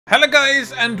Hello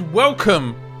guys and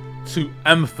welcome to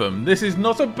Anthem. This is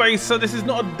not a beta, this is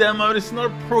not a demo, this is not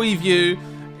a preview.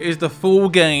 It is the full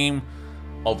game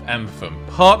of Anthem.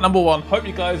 Part number 1. Hope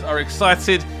you guys are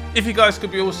excited. If you guys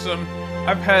could be awesome.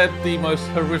 I've had the most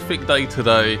horrific day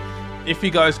today. If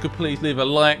you guys could please leave a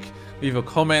like, leave a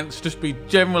comment, just be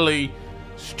generally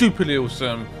stupidly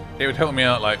awesome. It would help me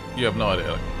out like you have no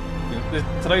idea.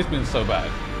 Today's been so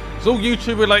bad. It's all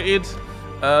YouTube related,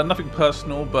 nothing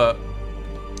personal, but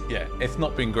yeah, it's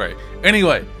not been great.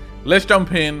 Anyway, let's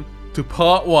jump in to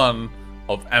part 1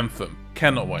 of Anthem.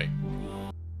 Cannot wait.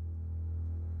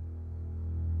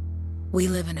 We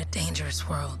live in a dangerous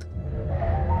world.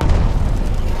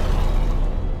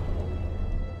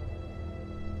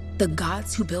 The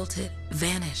gods who built it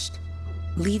vanished,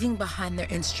 leaving behind their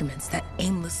instruments that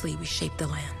aimlessly reshape the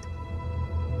land.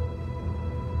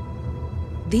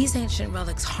 These ancient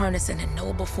relics harness an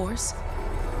unknowable force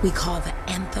we call the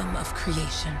Anthem of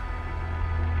creation.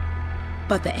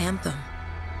 But the Anthem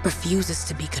refuses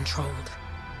to be controlled.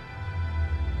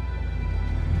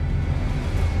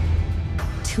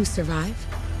 To survive,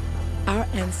 our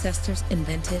ancestors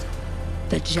invented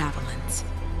the Javelins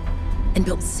and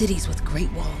built cities with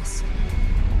great walls.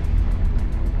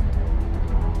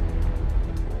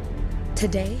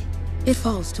 Today, it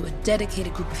falls to a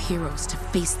dedicated group of heroes to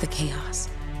face the chaos,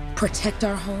 protect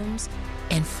our homes,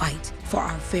 and fight for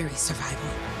our very survival.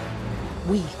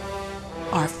 We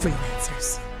are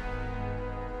freelancers.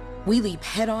 We leap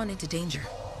head-on into danger,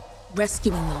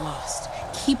 rescuing the lost,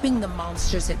 keeping the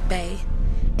monsters at bay,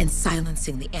 and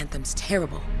silencing the Anthem's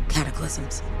terrible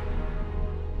cataclysms.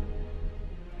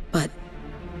 But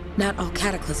not all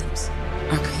cataclysms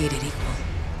are created equal.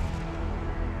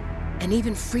 And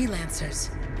even freelancers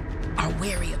are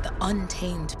wary of the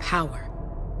untamed power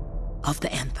of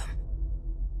the Anthem.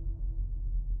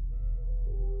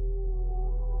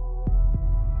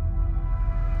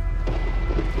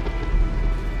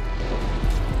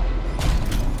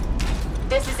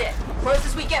 This is it. Close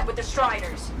as we get with the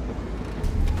Striders.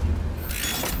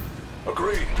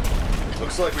 Agreed.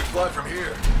 Looks like we fly from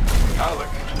here. Alec,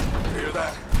 you hear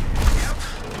that?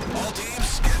 Yep. All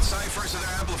teams, get ciphers and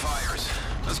their amplifiers.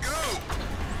 Let's go!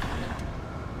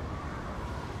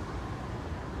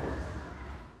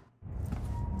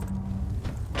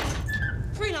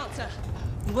 Freelancer,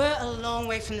 we're a long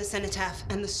way from the cenotaph,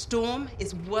 and the storm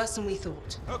is worse than we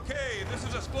thought. Okay, this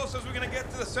is as close as we're gonna get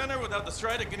to the center without the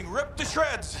Strider getting ripped to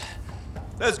shreds.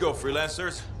 Let's go,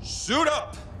 freelancers. Suit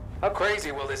up! How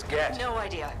crazy will this get? No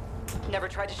idea. Never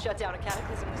tried to shut down a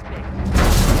cataclysm this big.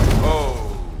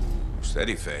 Oh,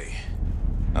 steady, Faye.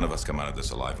 None of us come out of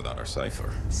this alive without our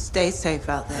cipher. Stay safe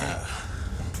out there.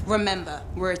 Remember,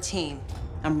 we're a team.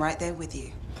 I'm right there with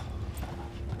you.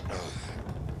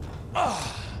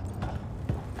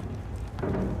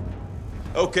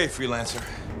 Okay, freelancer.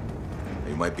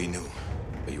 You might be new,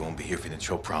 but you won't be here if you didn't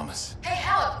show promise. Hey,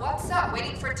 Helen, what's up?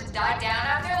 Waiting for it to die down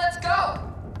out there? Let's go!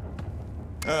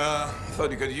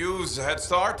 Thought you could use a head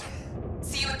start.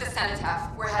 See you at the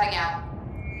cenotaph. We're heading out.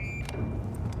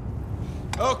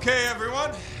 Okay,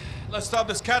 everyone. Let's stop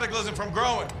this cataclysm from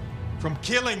growing. From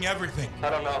killing everything. I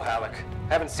don't know, Alec.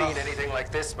 Haven't seen anything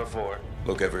like this before.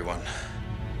 Look, everyone.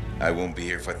 I won't be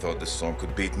here if I thought this storm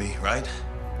could beat me, right?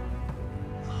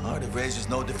 Heart of Rage is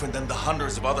no different than the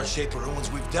hundreds of other shaped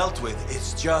ruins we've dealt with.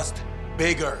 It's just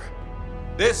bigger.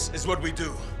 This is what we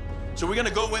do. So we're gonna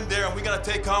go in there and we're gonna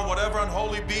take on whatever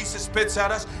unholy beast it spits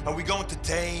at us, and we're going to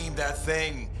tame that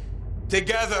thing.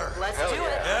 Together. Let's do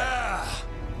it. Yeah.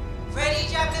 Ready,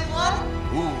 Javelin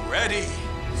 1? Ooh, ready.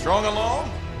 Strong alone,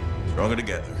 stronger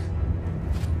together.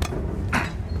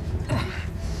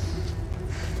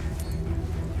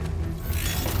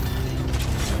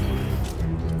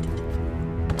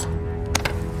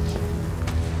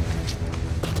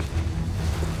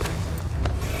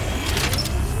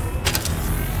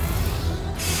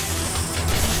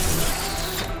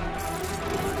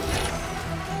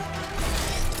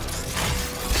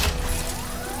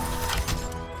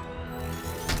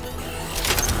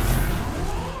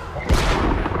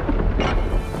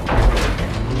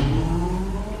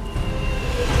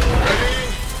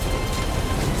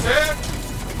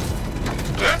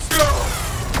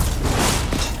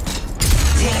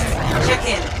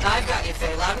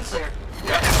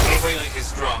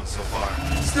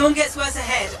 Storm gets worse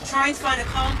ahead. Trying to find a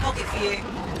calm pocket for you.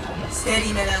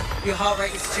 Steady, Miller. Your heart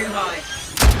rate is too high.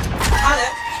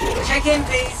 Alec, check in,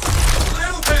 please. A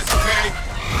little busy, Kay.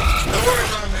 No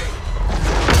worries on me.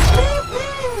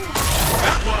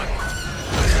 That one.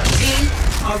 Team,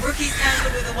 our rookie's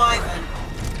handled with a wyvern.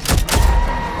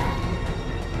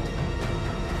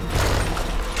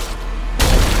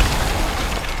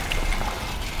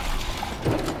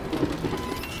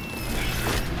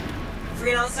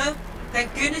 Freelancer,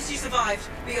 thank goodness you survived,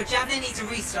 but your Javelin needs a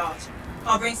restart.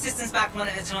 I'll bring systems back one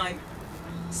at a time.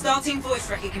 Starting voice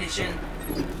recognition.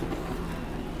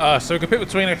 So we can pick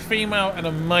between a female and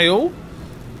a male.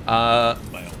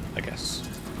 Male, I guess.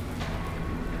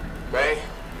 Ray?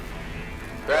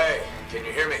 Ray, can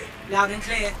you hear me? Loud and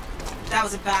clear. That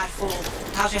was a bad fall.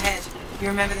 How's your head? You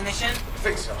remember the mission? I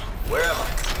think so. Where am I?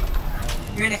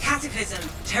 You're in a cataclysm,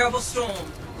 terrible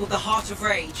storm, called the Heart of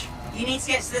Rage. You need to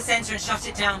get to the center and shut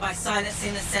it down by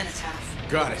silencing the cenotaph.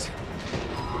 Got it.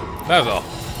 That was a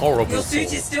horrible Your suit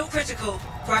fall. is still critical.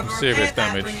 Grab a Serious repair pack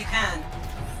damage. when you can.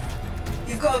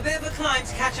 You've got a bit of a climb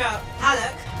to catch up.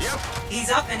 Halleck? Yep. He's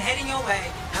up and heading your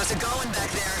way. How's it going back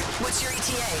there? What's your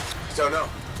ETA? Don't know.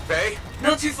 Faye?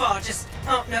 Not too far, just...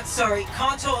 Oh, no, sorry.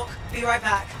 Can't talk. Be right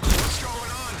back. What's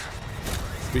going on?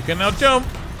 We can now jump.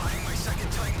 Buying my second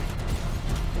Titan.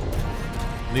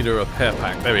 Need a repair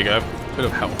pack. There we go. Bit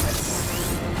of help.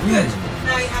 Good.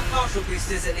 Now you have partial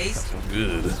boosters at least.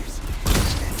 Good.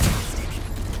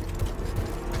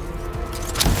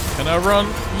 Can I run?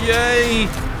 Yay!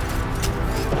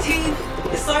 Team,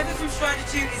 the Cypher from Strider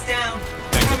 2 is down.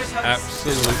 Promise host.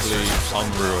 Absolutely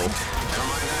unreal. Never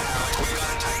mind that, Alec. We got a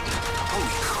Titan.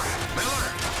 Holy crap. Miller,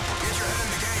 get your head in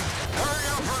the game. Hurry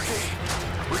up, Rookie.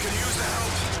 We can use the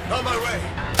help. On my way.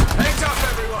 Hang tough,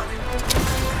 everyone.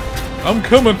 I'm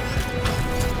coming.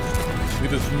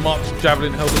 Need as much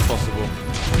Javelin health as possible.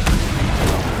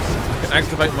 I can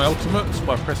activate my ultimates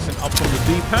by pressing up on the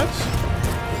D-pads.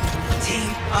 Team,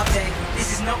 update.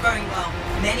 This is not going well.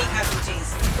 Many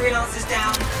casualties. Freelancers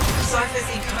down. Cypher's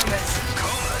in comas.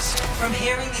 Comas? From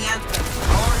hearing the anthem.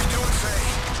 How are you doing,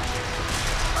 Faye?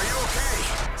 Are you okay?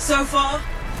 So far,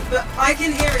 but I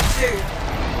can hear it too.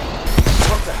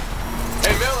 What the?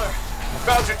 Hey, Miller. I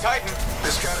found your Titan.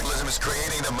 This cataclysm is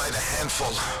creating them by the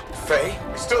handful. Faye,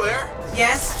 you still there?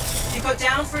 Yes? You've got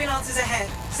down Freelancers ahead,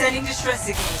 sending distress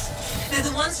signals. They're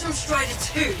the ones from Strider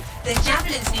 2. Their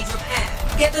Javelins need repair.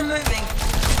 Get them moving.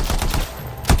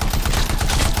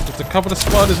 Just a couple of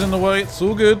spiders in the way. It's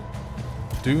all good.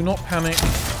 Do not panic.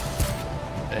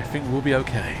 Everything will be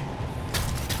okay.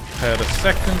 Prepare the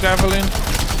second Javelin.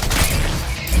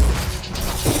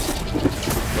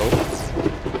 Oh.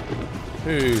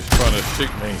 Who's trying to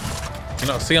shoot me? You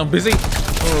not see I'm busy?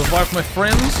 I'll revive my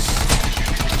friends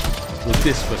with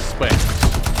disrespect.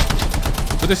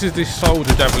 So this is the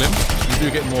Soldier Javelin. You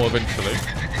do get more eventually.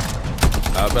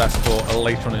 But that's for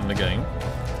later on in the game.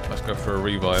 Let's go for a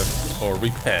revive or a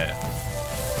repair.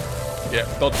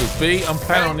 Yep, dodge with B. I'm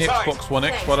playing on the Xbox One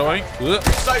X, by the way. Ugh.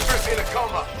 Cypher's in a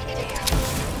coma.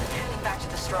 Heading back to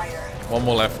the Strider. One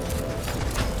more left.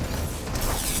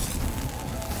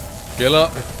 Get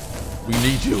up. We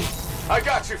need you. I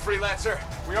got you, Freelancer.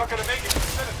 We aren't gonna make it to the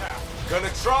Cenotaph.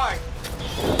 Gonna try.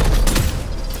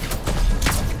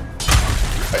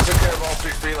 I took care of all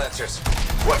 3 Freelancers.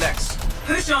 What next?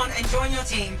 Push on and join your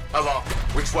team. Along.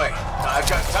 Which way? I've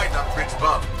got Titan on the bridge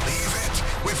above. Leave it.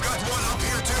 We've got one up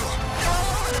here, too. They're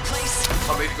all over the place.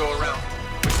 I'll need to go around.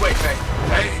 Which way, Faye?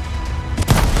 Hey!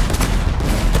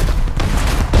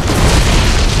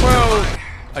 Well,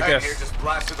 I Titan guess. here just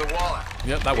blasted the wall out.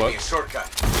 Yep, that Give me a works. shortcut.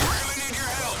 Really need your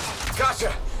help.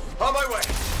 Gotcha. On my way.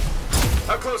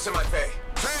 How close am I, Faye?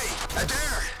 Faye,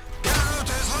 Adair. Get out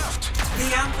to his left.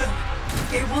 The anthem.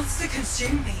 It wants to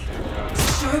consume me.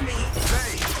 Show me.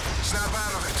 Faye, snap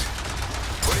out of it.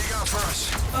 What do you got for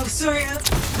us? Oh, sorry.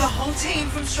 The whole team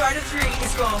from Strider 3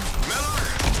 is gone. Miller,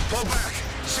 pull back.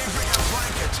 See if we can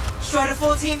flank it. Strider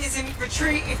 4 team is in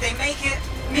retreat if they make it.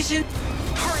 Mission.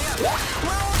 Hurry up.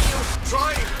 Where are you?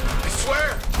 Trying. I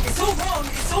swear. It's all wrong.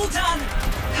 It's all done.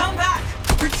 Come back.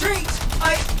 Retreat.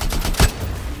 I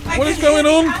What can is going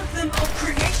hear on? the anthem of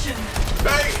creation.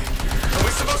 Faye, are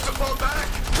we supposed to fall back?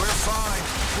 We're fine.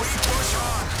 We push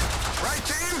on. Right,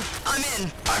 team? I'm in.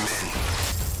 I'm in.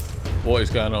 What is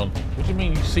going on? What do you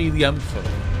mean you see the anthem?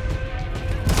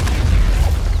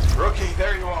 Rookie,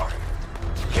 there you are.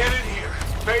 Get in here.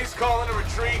 Faye's calling a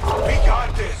retreat. We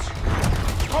got this.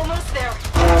 Almost there.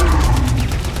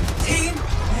 Team,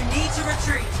 you need to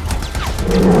retreat.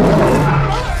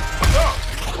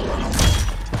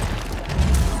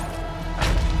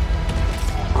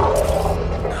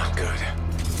 Not good.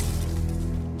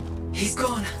 He's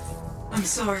gone. I'm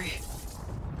sorry.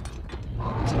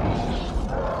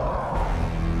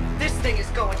 This thing is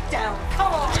going down.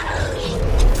 Come on.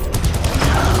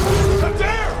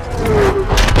 Adair!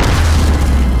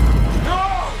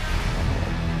 No!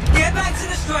 Get back to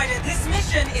the Strider. This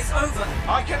mission is over.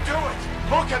 I can do it.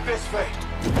 Look at this, Faye.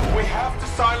 We have to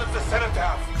silence the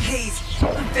Cenotaph. Please,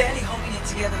 I'm barely holding it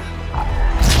together.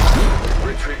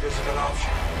 Retreat isn't an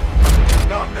option.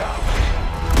 Not now.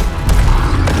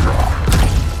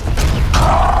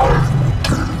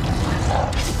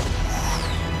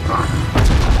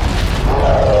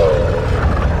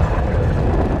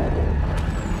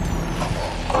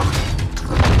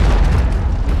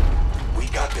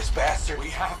 bastard!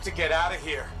 We have to get out of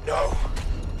here. No.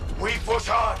 We push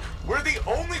on. We're the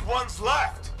only ones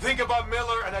left. Think about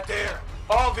Miller and Adair.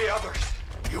 All the others.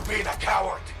 You being a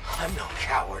coward. I'm no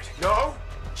coward. No?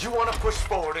 You want to push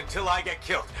forward until I get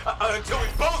killed. Until we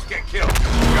both get killed.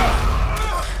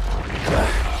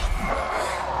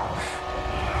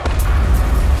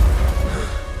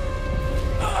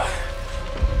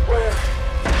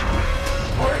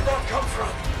 Where'd that come from?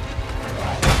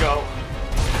 Go.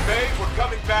 Faye, we're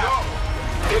coming back. No!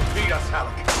 It beat us,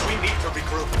 Halleck. We need to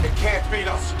regroup. It can't beat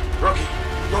us. Rookie,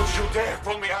 don't you dare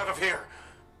pull me out of here.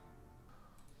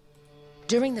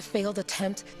 During the failed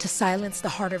attempt to silence the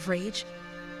Heart of Rage,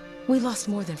 we lost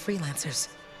more than freelancers,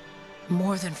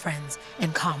 more than friends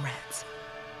and comrades.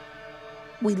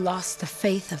 We lost the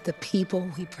faith of the people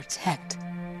we protect.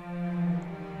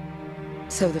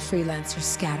 So the freelancers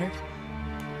scattered,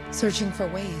 searching for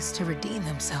ways to redeem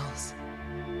themselves.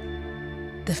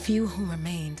 The few who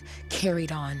remained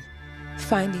carried on,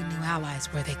 finding new allies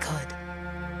where they could.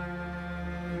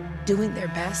 Doing their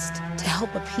best to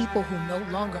help a people who no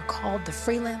longer called the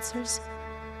freelancers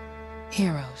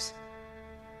heroes.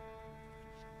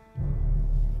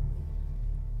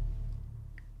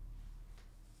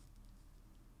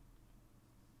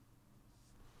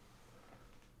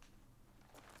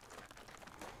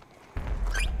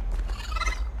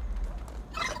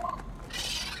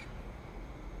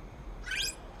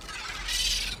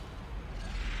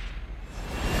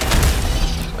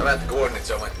 I'm at the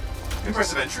coordinates, Owen.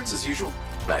 Impressive entrance, as usual.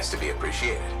 Nice to be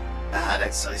appreciated.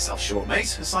 Don't sell yourself short,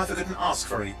 mate. A cipher couldn't ask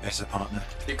for a better partner.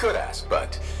 You could ask,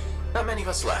 but not many of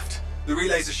us left. The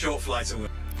relay's a short flight away.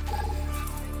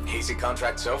 Easy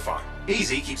contract so far.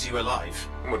 Easy keeps you alive.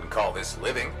 Wouldn't call this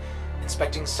living.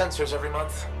 Inspecting sensors every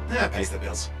month. Yeah, pays the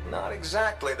bills. Not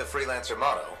exactly the freelancer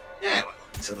motto. Yeah, well,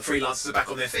 until the freelancers are back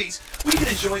on their feet, we can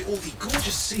enjoy all the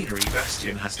gorgeous scenery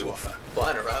Bastion has to offer.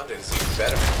 Flying around is even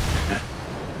better.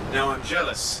 Now I'm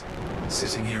jealous,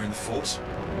 sitting here in the fort.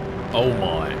 Oh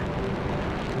my.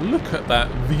 Look at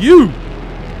that view!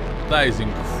 That is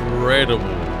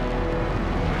incredible.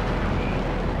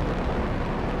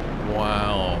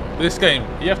 Wow. This game,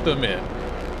 you have to admit,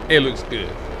 it looks good.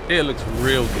 It looks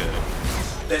real good.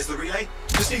 There's the relay.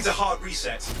 Just needs a hard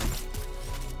reset.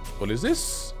 What is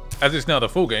this? As it's now the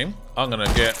full game, I'm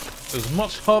gonna get as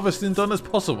much harvesting done as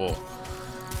possible.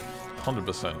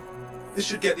 100%. This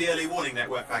should get the early warning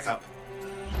network back up.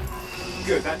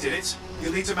 Good, that did it.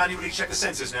 You'll need to manually check the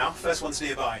sensors now. First one's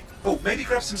nearby. Oh, maybe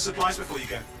grab some supplies before you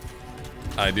go.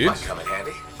 I did. Might come in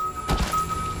handy.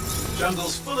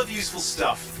 Jungle's full of useful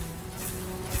stuff.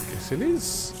 Yes, it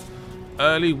is.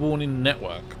 Early warning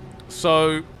network.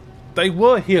 So, they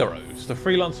were heroes. The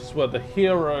freelancers were the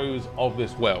heroes of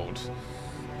this world.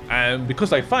 And because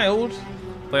they failed,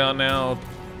 they are now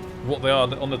what they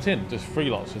are on the tin, just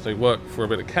freelancers. They work for a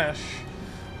bit of cash.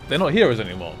 They're not heroes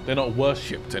anymore. They're not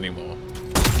worshipped anymore.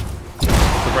 It's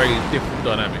a very different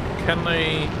dynamic. Can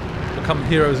they become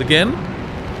heroes again?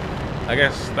 I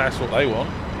guess that's what they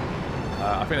want.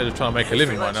 I think they're just trying to make a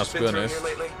living right now, to be honest.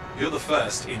 You're the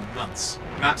first in months.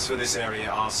 Maps for this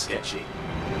area are sketchy.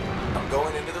 I'm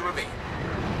going into the ravine.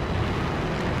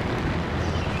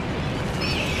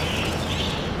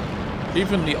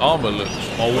 Even the armor looks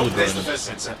older There's and the first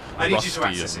sensor. I need you to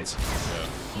rusty access it.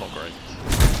 Yeah, not great.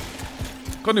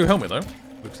 Got a new helmet though,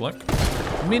 looks like.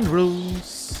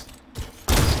 Minerals.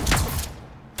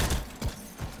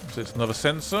 So it's another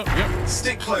sensor. Yep.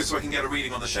 Stick close so I can get a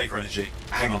reading on the shaper energy.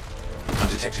 Hang on. I'm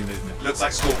detecting movement. Looks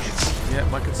like scorpions. Yeah,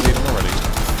 I can see them already.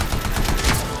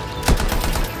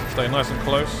 Stay nice and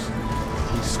close.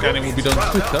 The scanning will be done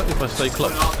quicker if I stay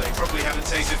close. Aren't they? Probably haven't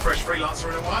tasted fresh freelancer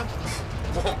in a while.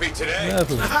 Won't be today.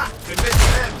 Never. Convince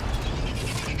them.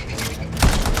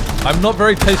 I'm not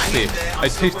very tasty. I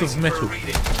taste of metal.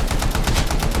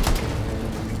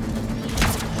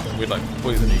 With like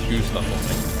poisony goo stuff or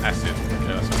something. Acid.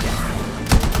 Yeah, that's good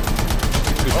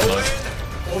to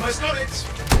know. Almost got it.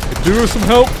 Do us some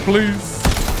help, please.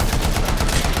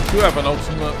 Do have an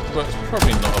ultimate, but it's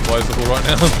probably not advisable right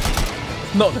now.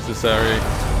 Not necessary.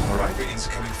 Alright, readings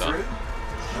are coming through.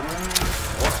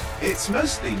 It's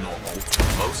mostly normal.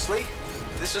 Mostly?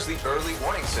 This is the early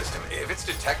warning system. If it's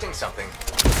detecting something...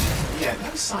 Yeah,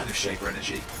 no sign of shaper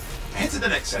energy. Head to the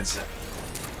next sensor.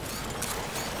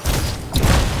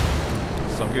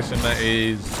 So I'm guessing that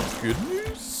is good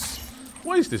news.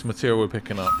 What is this material we're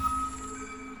picking up?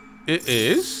 It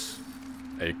is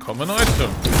a common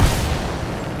item.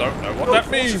 Don't know what that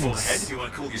means. If you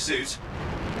want to cool your suit.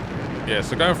 Yeah,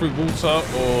 so going through water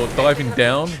or diving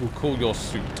down will cool your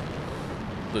suit.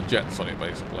 The jets on it,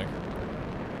 basically.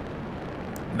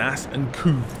 Nice and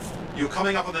cool. You're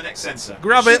coming up on the next sensor.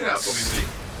 Grab it. Shoot out for me,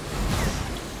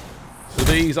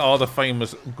 These are the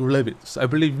famous Glevits. I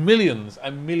believe millions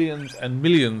and millions and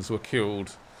millions were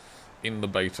killed in the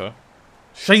beta.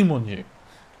 Shame on you.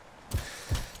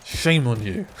 Shame on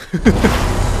you.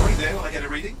 Are we there when I get a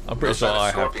reading? I'm pretty sure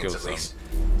I have killed some.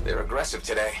 They're aggressive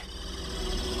today.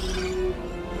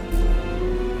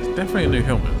 It's definitely a new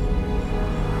helmet.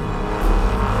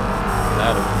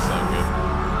 That doesn't sound good.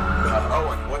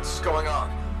 Owen, what's going on?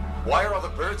 Why are all the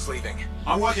birds leaving?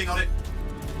 I'm working on it.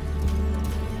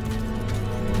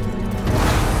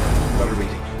 Got a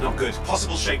reading. Not good.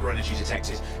 Possible Shaper energy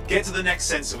detected. Get to the next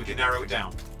sensor, we can narrow it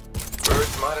down.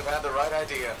 Birds might have had the right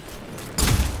idea.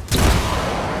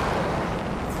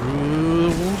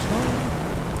 Through the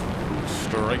water.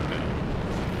 Straight down.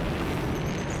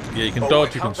 Yeah, you can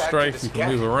dodge, you can strafe, you can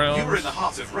move around. You were in the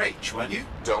heart of Rage, weren't you?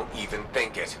 Don't even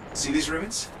think it. See these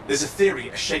ruins? There's a theory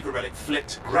a Shaper relic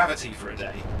flipped gravity for a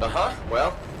day. Uh-huh.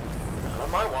 Well, not on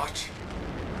my watch.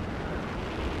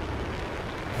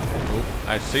 Oh,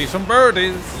 I see some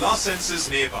birdies. Last sensors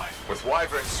nearby. With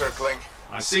wyverns circling.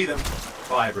 I see them.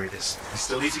 Fire breathers. I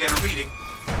still need to get a reading.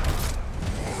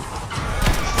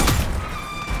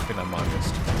 I think I might have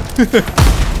missed.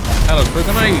 Hello, for a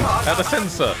grenade at the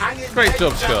sensor. Great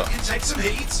job, Scott. You take some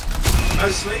heat.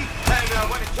 Mostly. And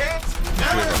when it can't...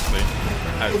 Roughly.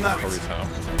 As you can probably tell.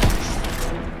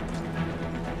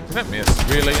 Did that miss?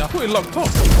 Really? I thought it locked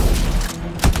off.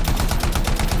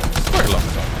 It's very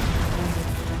locked off.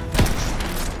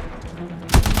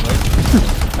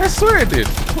 I swear it did. I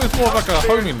thought it was more like a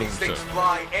homing launcher.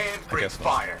 Fly and breathe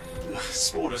fire.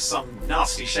 Spawned of some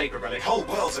nasty Shaper relic. Whole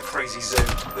world's a crazy zoo.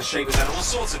 The Shapers had all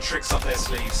sorts of tricks up their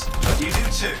sleeves. But you do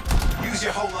too. Use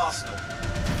your whole arsenal.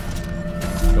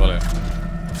 Got it.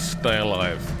 Stay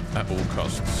alive at all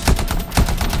costs.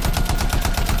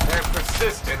 They're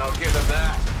persistent, I'll give them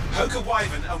that. Poke a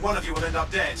wyvern and one of you will end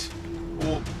up dead.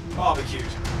 Or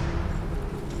barbecued.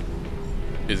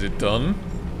 Is it done?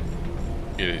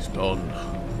 It is done.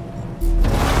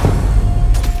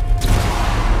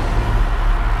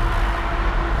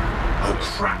 Oh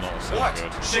crap! What?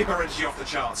 Good. Shaper energy off the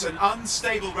charts. An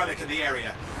unstable relic in the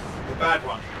area. The bad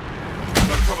one.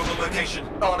 Got a probable location.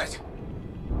 On it.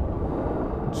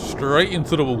 Straight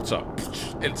into the water.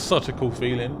 It's such a cool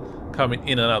feeling coming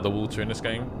in and out of the water in this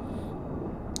game.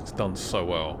 It's done so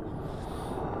well.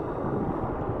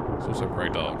 It's also very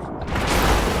dark.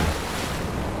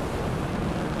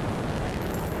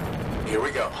 Here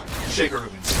we go. Shaper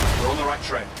ruins. We're on the right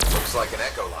trail. Looks like an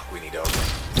echo lock we need open.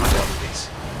 I love these.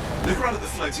 Look around at the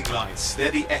floating lights.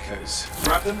 They're the echoes.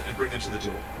 Grab them and bring them to the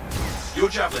door. Your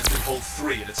Javelin can hold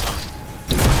 3 at a time.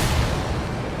 I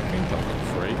think I've got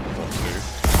 3, not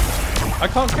 2. I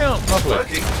can't count, lovely.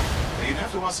 Working. You'd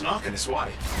have to ask an Arcanist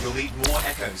why. You'll need more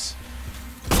echoes.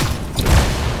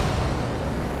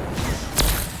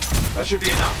 That should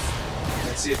be enough.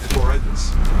 Let's see if the door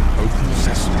opens. Open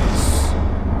sesame.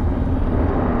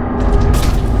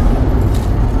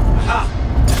 Aha!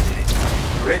 That did it.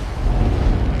 We're in.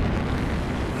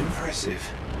 Impressive.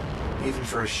 Even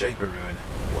for a Shaper ruin.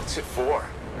 What's it for?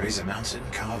 Raise a mountain,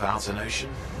 carve out an ocean,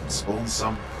 spawn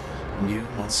some new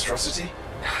monstrosity?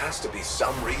 There has to be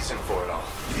some reason for it all.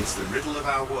 It's the riddle of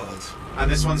our world.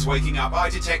 And this one's waking up. I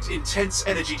detect intense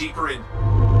energy deeper in.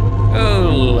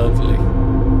 Oh, lovely.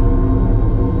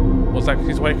 What's that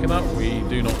he's waking up? We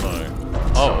do not know.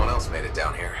 Oh. Someone else made it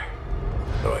down here.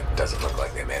 Though it doesn't look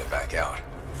like they made it back out.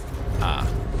 Ah.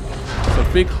 It's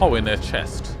a big hole in their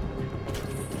chest.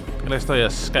 Unless they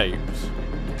escaped.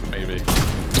 Maybe.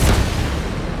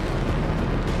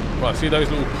 Right, see those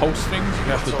little pulse things? You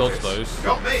have to dodge those.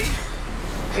 Got me!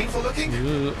 Painful looking?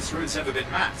 Yeah. This ruin's never been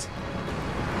mapped.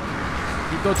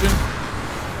 Keep dodging.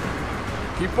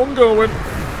 Keep on going.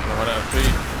 Don't run out of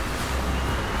feet.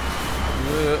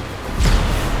 Yeah.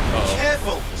 Uh-oh.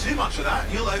 Careful! Too much of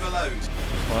that, you'll overload. It's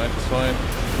fine, it's fine.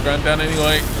 We're going down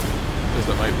anyway. Just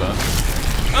that made that.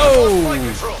 Oh!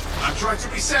 I'm trying to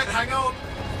reset, hang on!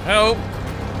 Help!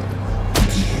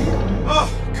 Oh,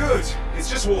 good. It's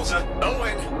just water.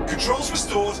 Owen! Controls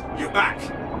restored, you're back.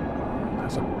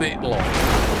 That's a bit long.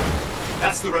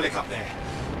 That's the relic up there.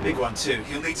 Big one too,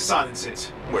 you'll need to silence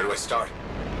it. Where do I start?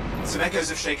 Some echoes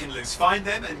have shaken loose. Find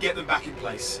them and get them back in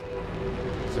place.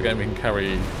 So again, we can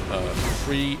carry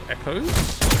 3 echoes.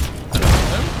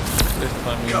 This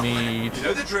time we need... You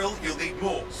know the drill, you'll need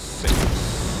more.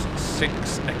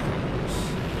 6 echoes.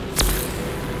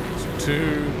 So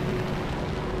 2,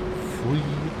 3...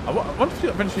 I wonder if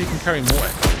eventually you can carry more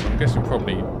echoes. I'm guessing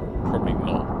probably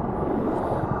not.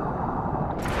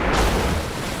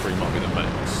 3 might be the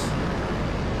max.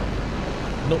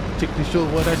 Not particularly sure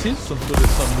why that is. I'm sure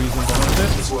there's some reason behind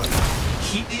it. It's working.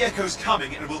 Keep the echoes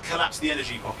coming and we'll collapse the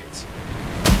energy pockets.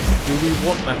 Do we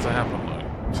want that to happen though?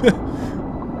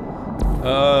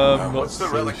 What's the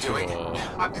relic doing?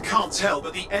 I can't tell,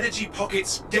 but the energy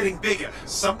pocket's getting bigger.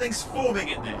 Something's forming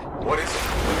in there. What is it?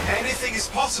 Anything is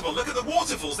possible. Look at the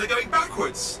waterfalls. They're going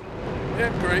backwards.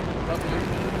 Yeah, great. Lovely.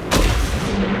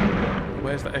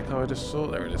 Where's the echo I just saw?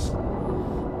 There it is.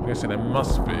 I'm guessing there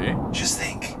must be. Just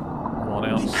think. One The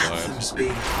outside. Anthem's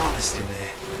being harnessed in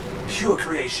there. Pure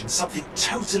creation. Something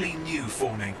totally new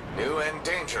forming. New and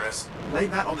dangerous. Blame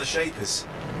that on the Shapers.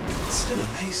 It's still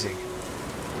amazing.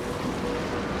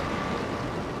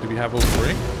 Do we have all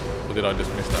three? Or did I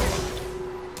just miss that one?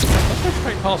 Let's go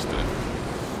straight past it.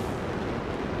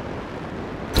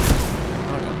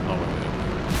 I don't know what it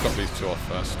is. Got these two off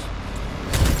first.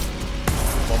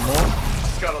 One more.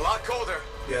 It's got a lot colder.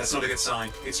 Yeah, that's not a good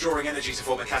sign. It's drawing energy to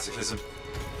form a cataclysm.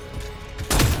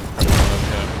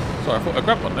 Okay. Sorry, I thought I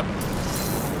grabbed one then.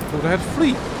 Thought I had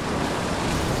fleet.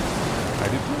 I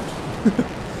did not.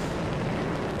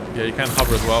 Yeah, you can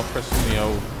hover as well, pressing the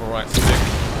old right stick.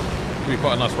 It would be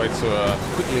quite a nice way to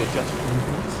quickly adjust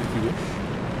movements if you wish.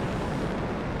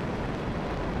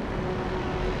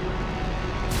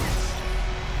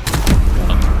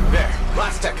 There,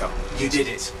 last echo. You did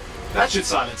it. That should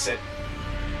silence it.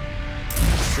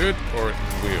 Should or it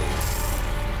will?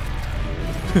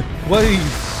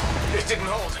 Please! It didn't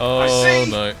hold. Oh I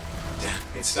see. no. Damn,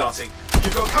 it's starting.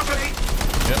 You've got company.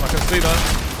 Yep, I can see that.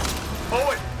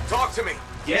 Owen, talk to me.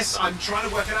 Yes, I'm trying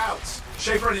to work it out.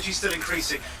 Shaper energy's still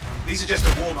increasing. These are just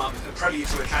a warm-up, a prelude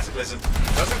to a cataclysm.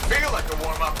 Doesn't feel like a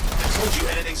warm-up. I told you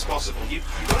anything's possible. You've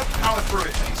got to power through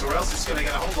it, things, or else it's going to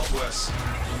get a whole lot worse.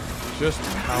 Just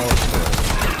power through.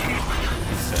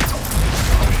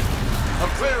 I'm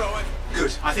clear, Owen.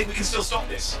 Good. I think we can still stop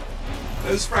this.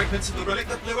 Those fragments of the relic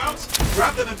that blew out,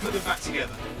 grab them and put them back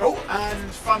together. Oh,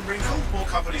 and fun wrinkle, more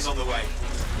company's on the way.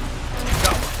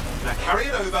 Go. Now carry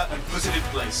it over and put it in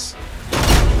place.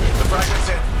 The fragment's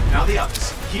in. Now the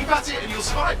others. Keep at it and you'll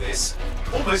survive this.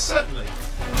 Almost certainly.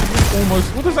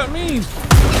 Almost. What does that mean?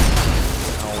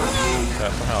 Oh,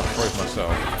 somehow I froze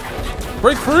myself.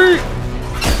 Break free!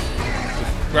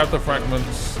 Just grab the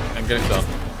fragments and get it done.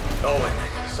 Owen,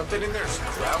 something in there's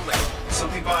growling.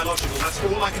 Something biological, that's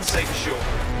all I can say for sure.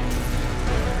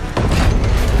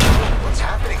 What's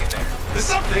happening in there? The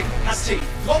something has teeth.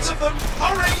 Lots of them.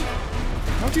 Hurry!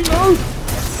 How do you know?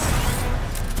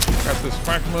 Grab this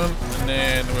fragment and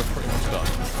then we're pretty much done.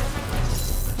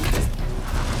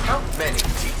 How many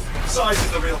teeth? Size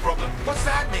is the real problem. What's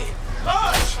that mean?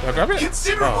 Large! Did I grab it?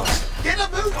 Considerable! Oh. Get a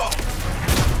move on!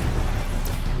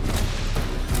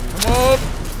 Come on!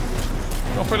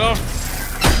 Drop it off.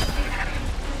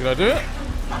 Did I do it?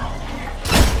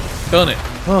 Done it.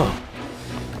 Oh.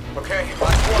 Okay,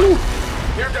 last one.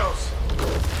 Here goes.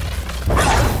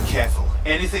 Careful.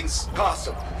 Anything's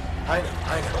Possible. I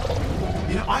know.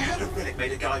 You know, I heard a relic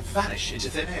made a guy vanish into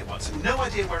thin air once and no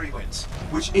idea where he went.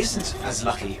 Which isn't as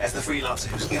lucky as the freelancer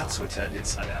whose guts were turned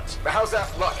inside out. How's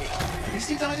that lucky? At least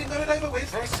he died and got it over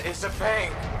with. This is a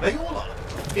pain. They all are.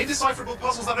 Indecipherable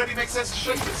puzzles that only make sense to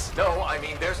Shapers. No, I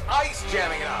mean there's ice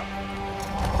jamming it up.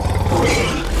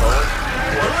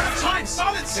 We're out of time.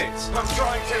 Silence it. I'm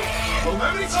trying to. Well,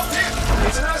 nobody's up here.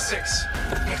 It's an R6.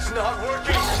 It's not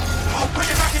working. I'll put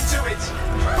it back into it.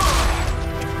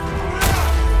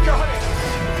 Got it.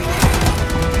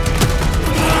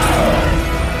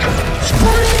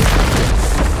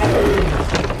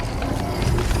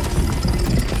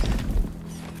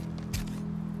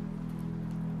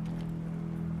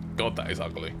 God, that is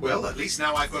ugly. Well, at least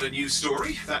now I've got a new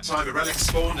story. That time a relic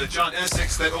spawned a giant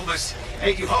R6 that almost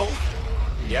ate you whole.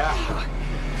 Yeah.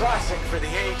 Classic for the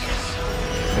ages.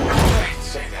 I'd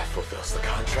say that fulfills the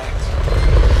contract.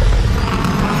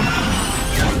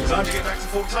 Time to get back to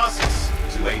full tasks.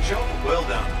 To a job well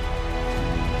done.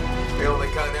 The only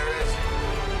kind there is.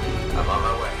 I'm on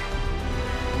my way.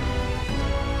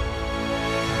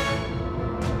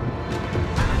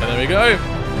 And there we go.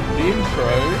 The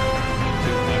intro.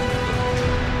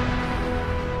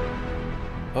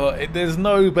 There's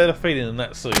no better feeling than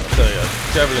that suit, I tell you.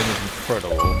 Javelin is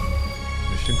incredible.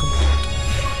 Mission complete.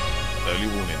 Early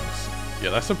warnings.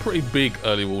 Yeah, that's a pretty big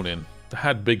early warning. It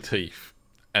had big teeth,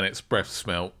 and its breath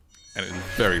smelled, and it was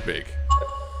very big.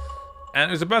 And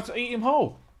it was about to eat him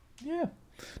whole. Yeah.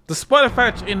 Despite the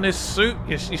fact in this suit,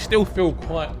 you still feel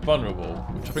quite vulnerable,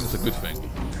 which I think is a good thing.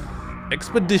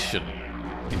 Expedition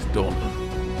is done.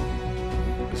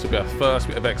 This will be our first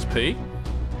bit of XP.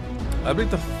 I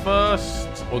believe the first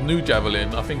or new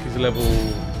Javelin, I think, is level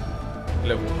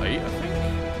 8, I think,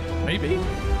 maybe,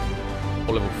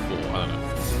 or level 4. I don't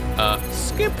know.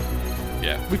 Skip.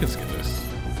 Yeah, we can skip this.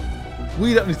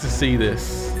 We don't need to see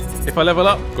this. If I level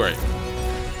up, great.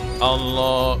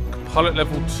 Unlock Pilot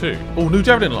level 2. Oh, new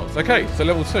Javelin lots. Okay, so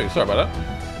level 2. Sorry about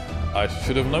that. I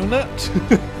should have known that.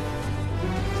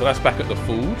 So that's back at the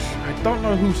Forge. I don't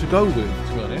know who to go with,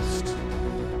 to be honest.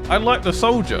 I like the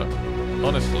Soldier,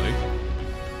 honestly.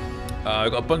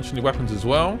 I've got a bunch of new weapons as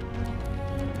well.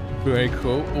 Very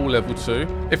cool. All level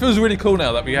 2. It feels really cool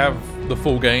now that we have the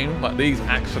full game. Like, these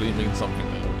actually mean something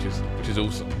now, which is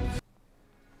awesome.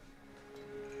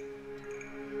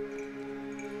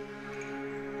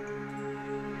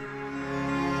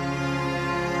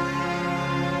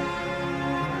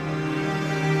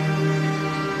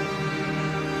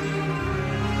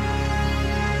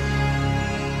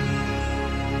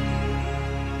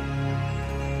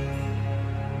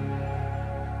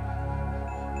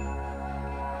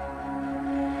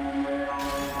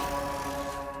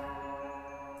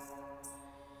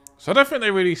 So I don't think they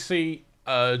really see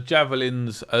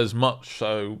javelins as much.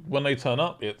 So when they turn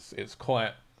up, it's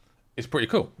pretty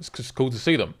cool. It's just cool to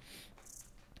see them.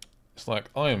 It's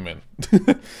like Iron Man.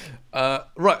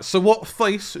 Right. So what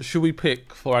face should we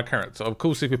pick for our character? Of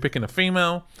course, if you're picking a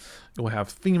female, you'll have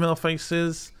female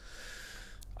faces.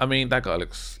 I mean, that guy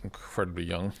looks incredibly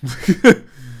young.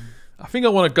 I think I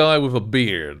want a guy with a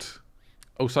beard.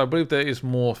 Also, I believe there is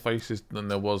more faces than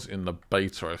there was in the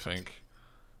beta, I think.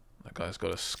 That guy's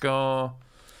got a scar.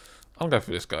 I'll go for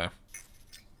this guy.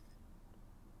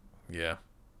 Yeah.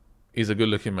 He's a good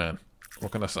looking man.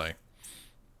 What can I say?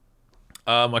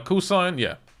 My call sign?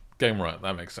 Yeah. GameRiot.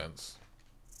 That makes sense.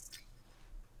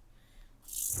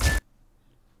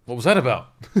 What was that about?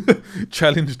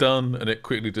 Challenge done and it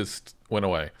quickly just went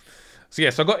away. So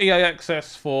yes, I got EA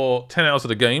access for 10 hours of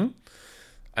the game.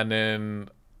 And then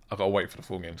I've got to wait for the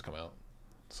full game to come out.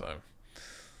 So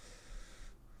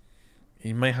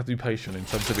you may have to be patient in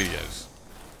terms of videos.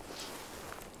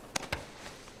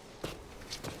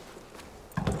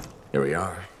 Here we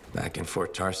are, back in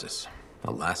Fort Tarsus.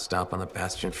 The last stop on the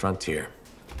Bastion frontier.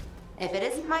 If it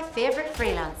isn't my favorite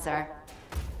freelancer.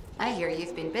 I hear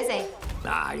you've been busy.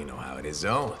 Ah, you know how it is,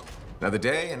 Zoe. Another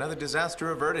day, another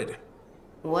disaster averted.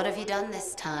 What have you done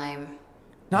this time?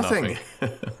 Nothing.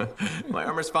 My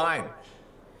armor's fine.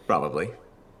 Probably.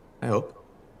 I hope.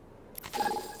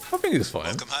 I think it's fine.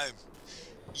 Welcome home.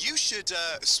 You should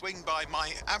swing by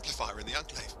my amplifier in the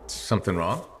Enclave. Something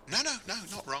wrong? No,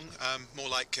 not wrong. More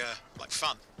like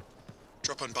fun.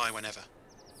 Drop on by whenever.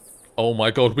 Oh my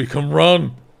god, we can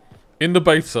run! In the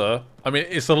beta, I mean,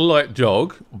 it's a light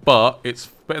jog, but it's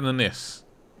better than this.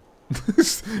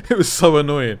 It was so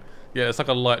annoying. Yeah, it's like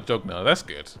a light jog now. That's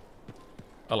good.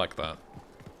 I like that.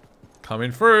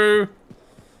 Coming through!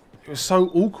 It was so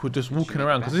awkward just walking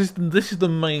around, because this is the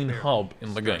main hub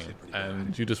in the game,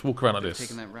 and you just walk around like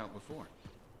this. I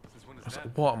was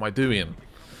like, what am I doing?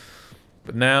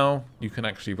 But now, you can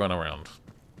actually run around.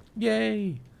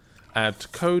 Yay! Add to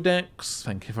codex,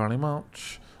 thank you very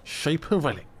much. Shaper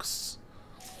relics.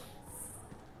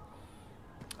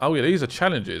 Oh yeah, these are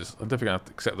challenges. I'm definitely going to have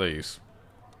to accept these.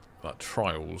 Like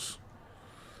trials.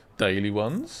 Daily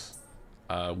ones,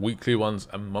 weekly ones,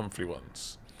 and monthly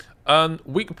ones. And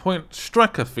weak point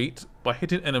striker feat by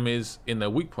hitting enemies in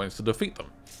their weak points to defeat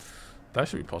them. That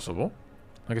should be possible.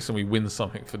 I guess we win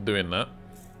something for doing that.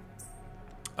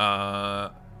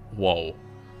 Whoa.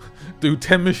 Do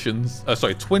 10 missions,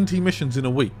 20 missions in a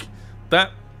week.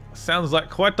 That sounds like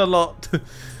quite a lot.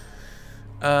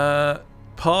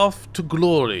 Path to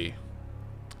Glory.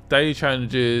 Daily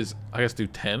challenges, I guess do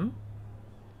 10.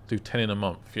 Do 10 in a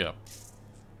month, yeah.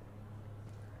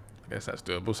 I guess that's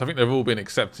doable. So I think they've all been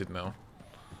accepted now.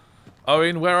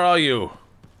 Owen, where are you?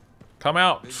 Come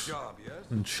out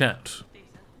and chat.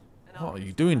 What are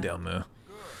you doing down there?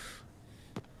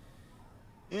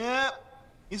 Yeah,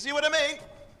 you see what I mean?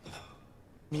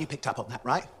 You picked up on that,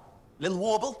 right? Little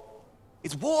warble?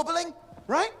 It's warbling,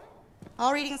 right?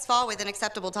 All readings fall within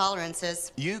acceptable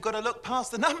tolerances. You gotta look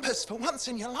past the numbers for once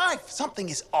in your life. Something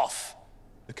is off.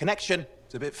 The connection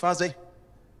is a bit fuzzy.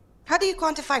 How do you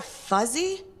quantify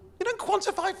fuzzy? You don't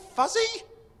quantify fuzzy?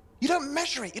 You don't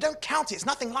measure it, you don't count it, it's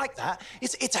nothing like that.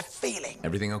 It's a feeling.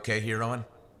 Everything okay here, Owen?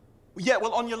 Yeah,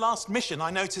 well, on your last mission,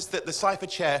 I noticed that the Cypher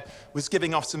Chair was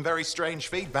giving off some very strange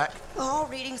feedback. All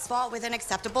readings fall within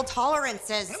acceptable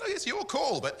tolerances. Well, it's your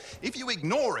call, but if you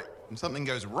ignore it and something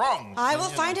goes wrong... I will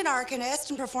find an Arcanist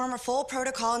and perform a full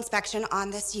protocol inspection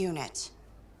on this unit.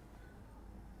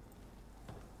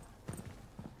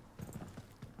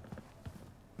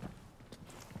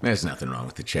 There's nothing wrong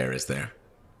with the chair, is there?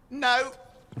 No.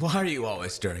 Why are you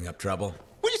always stirring up trouble?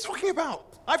 What are you talking about?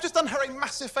 I've just done her a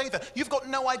massive favor. You've got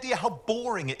no idea how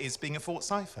boring it is being a Fort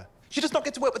Cypher. She does not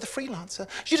get to work with a freelancer.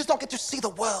 She does not get to see the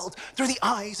world through the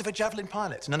eyes of a Javelin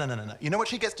pilot. No. You know what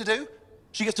she gets to do?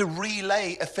 She gets to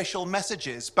relay official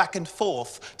messages back and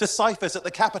forth to ciphers at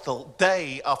the Capitol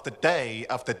day after day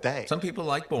after day. Some people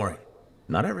like boring.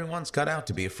 Not everyone's cut out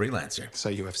to be a freelancer. So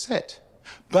you have said.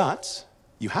 But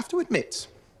you have to admit,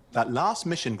 that last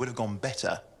mission would have gone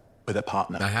better with a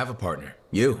partner. I have a partner.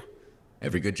 You.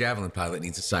 Every good Javelin pilot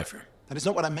needs a cipher. That is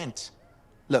not what I meant.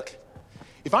 Look,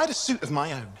 if I had a suit of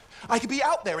my own, I could be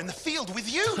out there in the field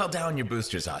with you. Call down your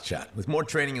boosters, Hotshot. With more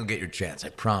training, you'll get your chance, I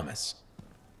promise.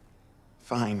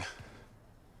 Fine.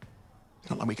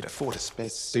 Not like we could afford a spare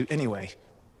suit anyway.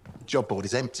 The job board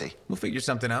is empty. We'll figure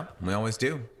something out. We always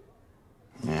do.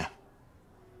 Yeah.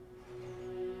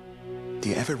 Do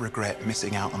you ever regret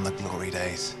missing out on the glory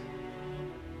days?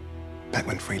 Back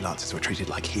when freelancers were treated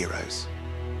like heroes.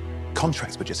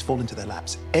 Contracts would just fall into their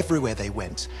laps. Everywhere they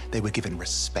went, they were given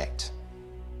respect.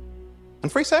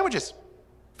 And free sandwiches.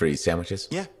 Free sandwiches?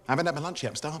 Yeah, I haven't had my lunch yet.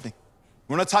 I'm starving.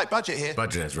 We're on a tight budget here.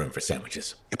 Budget has room for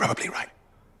sandwiches. You're probably right.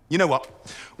 You know what?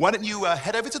 Why don't you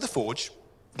head over to the forge,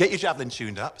 get your Javelin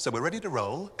tuned up, so we're ready to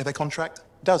roll if a contract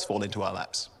does fall into our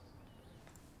laps.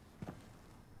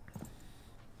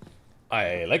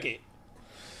 I like it.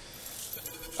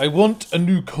 I want a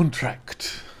new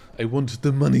contract. I want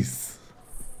the monies.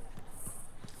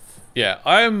 Yeah,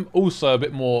 I am also a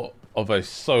bit more of a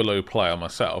solo player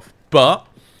myself, but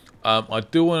I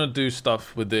do want to do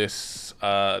stuff with this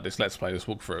this Let's Play, this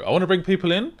walkthrough. I want to bring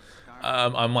people in.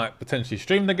 I might potentially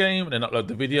stream the game and then upload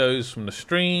the videos from the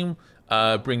stream.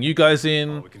 Bring you guys in.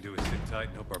 All we can do is sit tight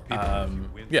and hope our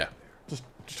people yeah, just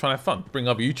trying to have fun. Bring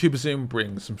other YouTubers in,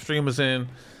 bring some streamers in.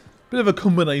 Bit of a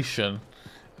combination,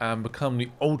 and become the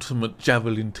ultimate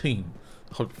Javelin team,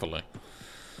 hopefully.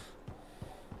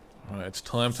 Alright, it's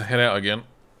time to head out again.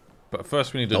 But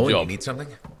first we need a job. You need something?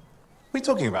 What are you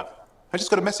talking about? I just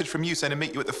got a message from you saying to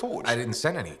meet you at the forge. I didn't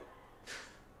send any.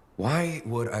 Why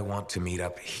would I want to meet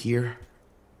up here?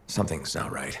 Something's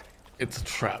not right. It's a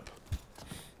trap.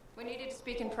 We needed to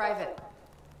speak in private.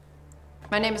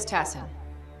 My name is Tassin.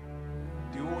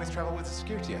 Do you always travel with a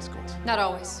security escort? Not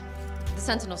always. The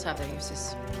Sentinels have their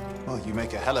uses. Well, you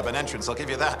make a hell of an entrance, I'll give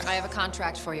you that. I have a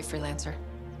contract for you, freelancer.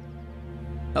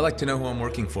 I like to know who I'm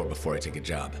working for before I take a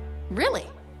job. Really?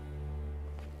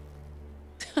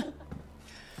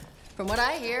 From what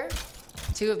I hear,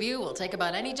 two of you will take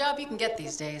about any job you can get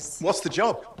these days. What's the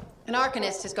job? An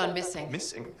Arcanist has gone missing.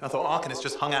 Missing? I thought Arcanists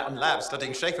just hung out in labs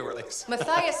studying Shaper relics.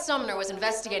 Matthias Sumner was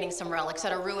investigating some relics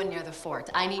at a ruin near the fort.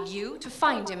 I need you to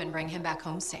find him and bring him back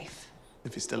home safe.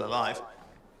 If he's still alive.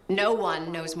 No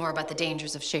one knows more about the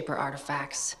dangers of Shaper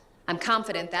artifacts. I'm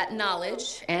confident that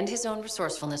knowledge and his own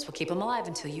resourcefulness will keep him alive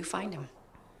until you find him.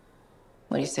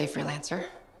 What do you say, freelancer?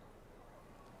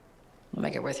 We'll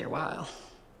make it worth your while.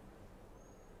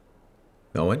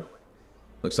 Owen?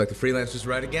 Looks like the freelancer's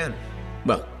right again.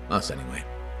 Well, us anyway.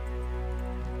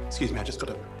 Excuse me, I just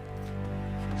got a...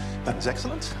 That is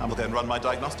excellent. I will go and run my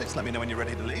diagnostics. Let me know when you're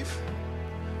ready to leave.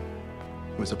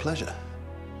 It was a pleasure.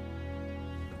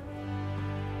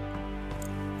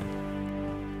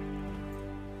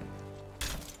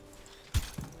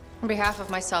 On behalf of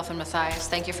myself and Matthias,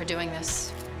 thank you for doing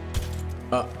this.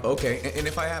 Okay. And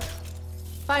if I have...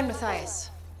 Find Matthias.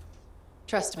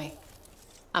 Trust me,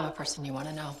 I'm a person you want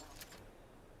to know.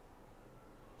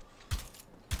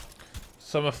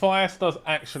 So Matthias does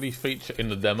actually feature in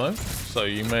the demo, so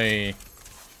you may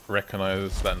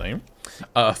recognize that name.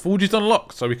 Forge is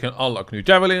unlocked, so we can unlock new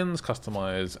javelins,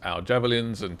 customize our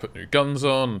javelins, and put new guns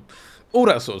on, all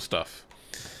that sort of stuff.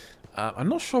 I'm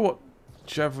not sure what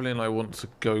Javelin I want to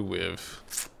go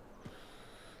with.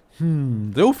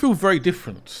 They all feel very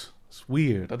different. It's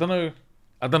weird. I don't know.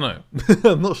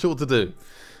 I'm not sure what to do.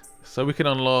 So we can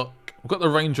unlock... We've got the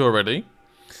Ranger already.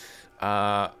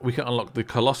 We can unlock the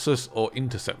Colossus or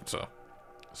Interceptor.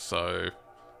 So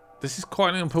this is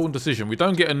quite an important decision. We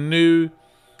don't get a new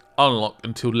unlock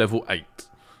until level 8,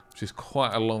 which is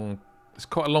quite a long... It's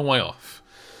quite a long way off.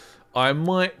 I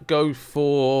might go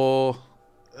for...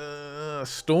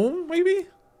 Storm, maybe?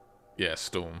 Yeah,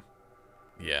 Storm.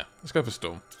 Yeah, let's go for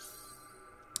Storm.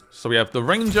 So we have the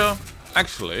Ranger.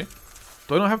 Actually,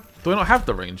 do I not have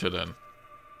the Ranger then?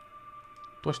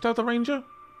 Do I still have the Ranger?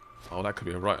 Oh, that could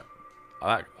be right.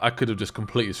 I could have just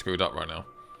completely screwed up right now.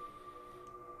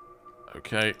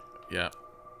 Okay, yeah.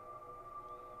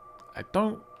 I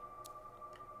don't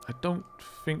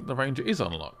think the Ranger is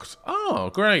unlocked.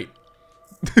 Oh, great.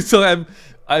 So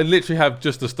I literally have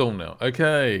just the Storm now.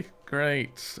 Okay,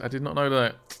 great. I did not know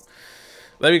that.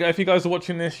 There we go. If you guys are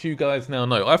watching this, you guys now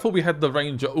know. I thought we had the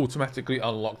Ranger automatically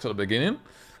unlocked at the beginning,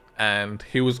 and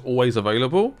he was always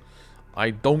available.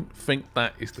 I don't think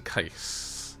that is the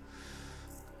case.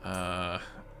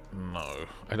 No,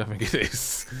 I don't think it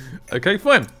is. Okay,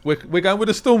 fine. We're going with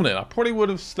the Storm then. I probably would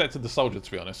have selected the Soldier,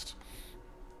 to be honest,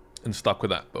 and stuck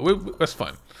with that. But that's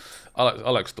fine. I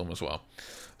like Storm as well.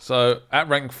 So at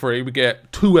rank 3, we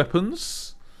get 2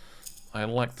 weapons. I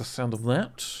like the sound of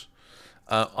that.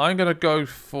 I'm gonna go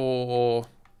for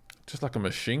just like a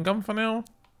machine gun for now.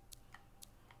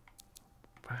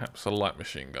 Perhaps a light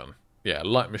machine gun. Yeah,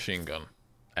 light machine gun.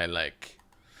 I like.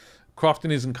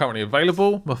 Crafting isn't currently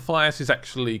available. Matthias is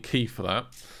actually key for that.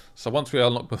 So once we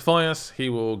unlock Matthias, he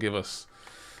will give us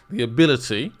the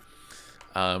ability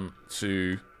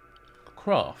to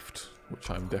craft, which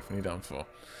I'm definitely down for.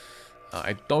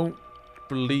 I don't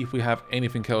believe we have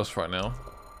anything else right now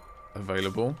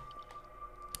available.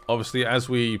 Obviously, as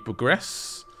we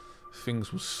progress,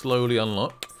 things will slowly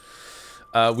unlock.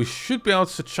 We should be able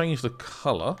to change the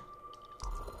colour.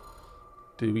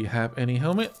 Do we have any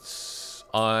helmets?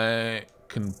 I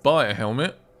can buy a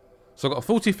helmet. So I've got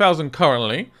 40,000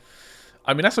 currently.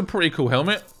 I mean, that's a pretty cool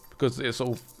helmet because it's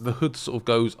sort of, the hood sort of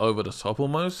goes over the top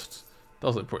almost.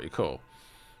 Does look pretty cool.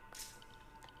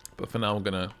 But for now, I'm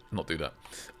going to not do that.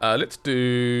 Let's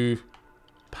do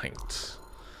paint.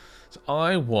 So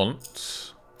I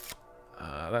want...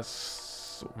 that's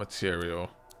sort of material.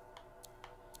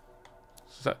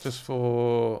 So is that just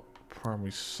for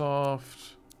primary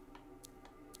soft?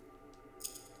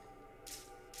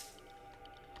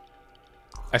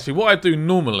 Actually, what I do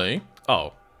normally...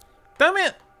 Oh, damn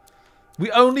it! We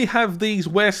only have these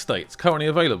wear states currently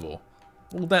available.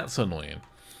 Well, that's annoying.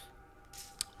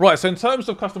 Right, so in terms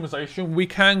of customization, we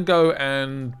can go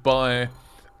and buy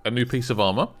a new piece of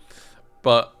armor,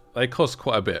 but they cost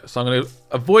quite a bit. So I'm going to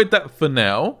avoid that for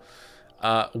now.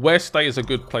 Wear state is a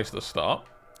good place to start.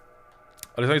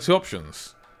 There's only 2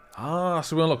 options.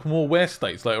 So we unlock more wear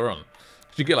states later on.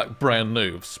 You get like brand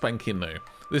new, spanking new.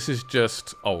 This is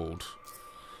just old.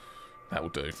 That will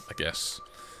do, I guess.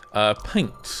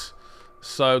 Paint.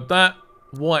 So that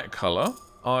white colour,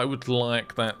 I would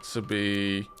like that to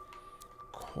be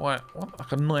quite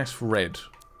like a nice red.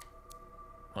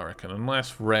 I reckon a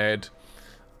nice red.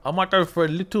 I might go for a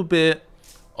little bit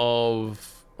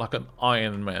of like an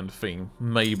Iron Man theme,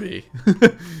 maybe.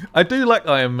 I do like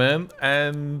Iron Man,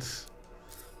 and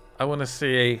I want to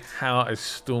see how a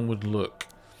Storm would look.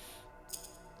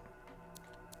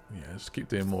 Yeah, let's keep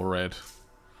doing more red.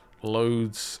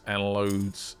 Loads and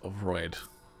loads of red.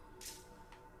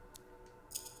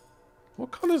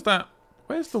 What colour is that?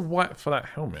 Where's the white for that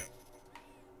helmet?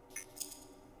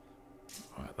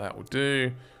 Alright, that will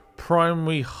do.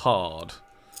 Primary hard.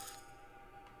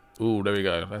 Ooh, there we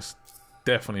go. That's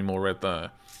definitely more red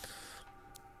there.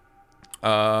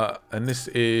 And this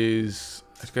is,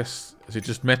 I guess, is it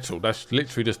just metal? That's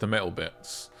literally just the metal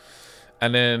bits.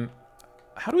 And then,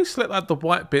 how do we select like the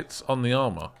white bits on the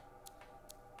armor?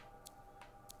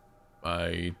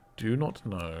 I do not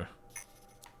know.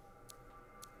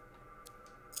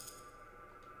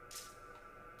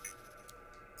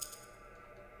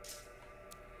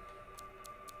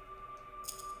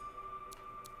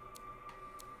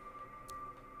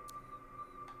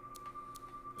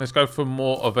 Let's go for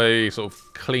more of a sort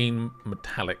of clean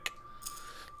metallic.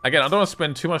 Again, I don't want to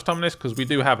spend too much time on this because we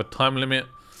do have a time limit.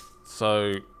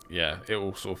 So, yeah, it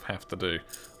will sort of have to do.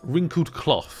 Wrinkled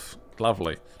cloth.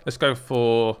 Lovely. Let's go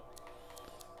for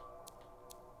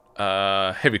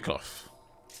heavy cloth.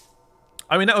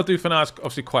 I mean, that'll do for now. It's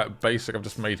obviously quite basic. I've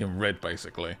just made him red,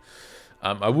 basically.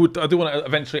 I do want to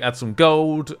eventually add some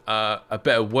gold. A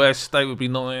better wear state would be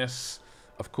nice.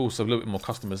 Of course, a little bit more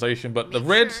customization, but the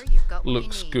red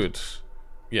looks good.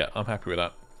 Yeah, I'm happy with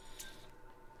that.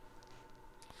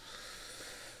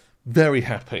 Very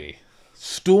happy.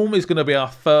 Storm is going to be our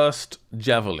first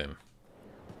Javelin.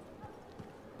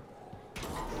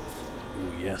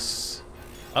 Oh, yes.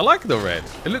 I like the red.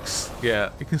 It looks, yeah,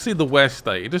 you can see the wear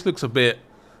state. It just looks a bit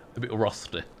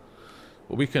rusty.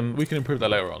 But we can improve that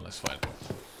later on. That's fine.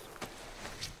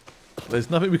 There's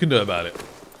nothing we can do about it.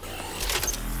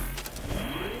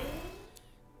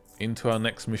 Into our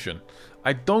next mission.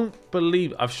 I don't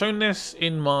believe I've shown this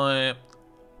in my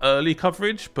early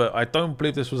coverage, but I don't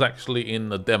believe this was actually in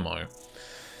the demo.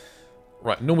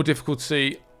 Right, normal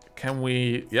difficulty. Can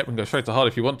we? Yep, we can go straight to hard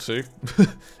if you want to.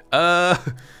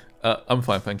 I'm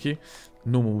fine, thank you.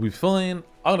 Normal will be fine.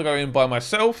 I'm gonna go in by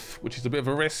myself, which is a bit of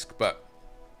a risk, but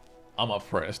I'm up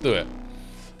for it. Let's do it.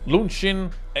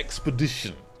 Launching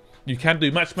expedition. You can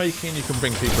do matchmaking. You can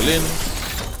bring people in.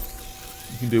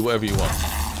 You can do whatever you want.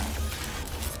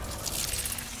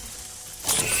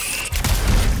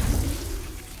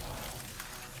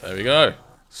 There we go.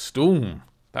 Storm.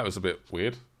 That was a bit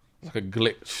weird. Like a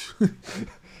glitch.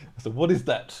 So what is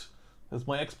that? Has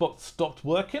my Xbox stopped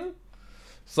working?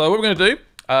 So what we're going to do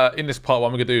in this part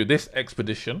one, we're going to do this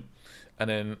expedition. And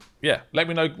then, yeah, let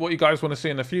me know what you guys want to see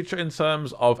in the future in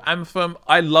terms of Anthem.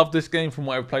 I love this game from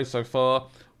what I've played so far.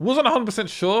 Wasn't 100%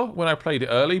 sure when I played it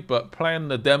early, but playing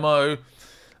the demo,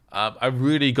 I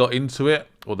really got into it.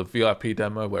 Or the VIP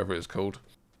demo, whatever it's called.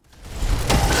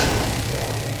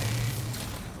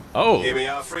 Oh. Here we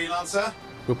are, Freelancer.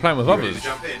 We're playing with You others. ready to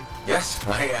jump in? Yes,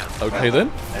 I am. Okay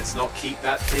then. Let's not keep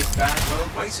that big bad world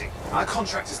waiting. Our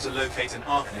contract is to locate an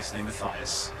Arcanist named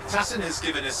Matthias. Tassin has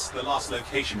given us the last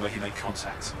location where he made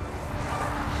contact.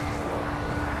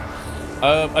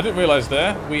 I didn't realise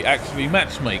there we actually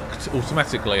matchmaked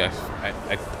automatically. I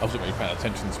wasn't really paying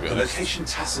attention, to be The honest. location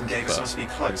Tassin gave us must be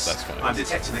close. That's fine. I'm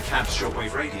detecting the cab's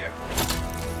shortwave radio.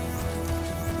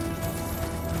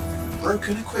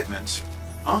 Broken equipment.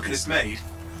 Arcanist made.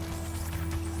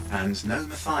 And no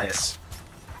Matthias.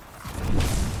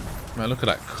 Man, look at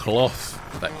that cloth,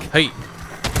 that cape.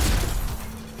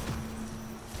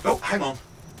 Oh, hang on.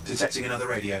 Detecting another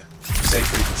radio. Safe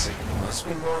frequency. Must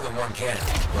be more than one cannon.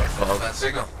 Want to follow that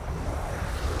signal?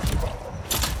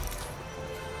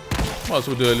 Might as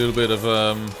well do a little bit of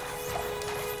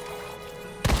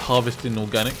harvesting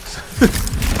organics.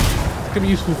 It can be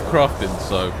useful for crafting,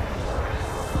 so.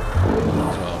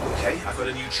 Okay, I've got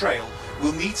a new trail.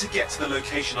 We'll need to get to the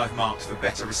location I've marked for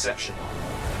better reception.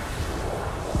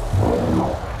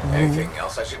 Anything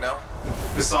else I should know?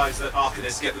 Besides that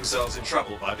Arcanists get themselves in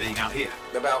trouble by being out here.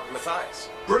 About Matthias?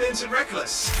 Brilliant and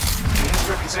reckless. His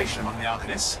reputation among the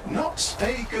Arcanists, not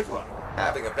a good one.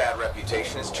 Having a bad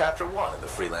reputation is chapter 1 of the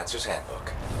Freelancer's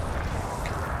Handbook.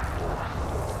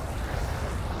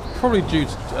 Probably due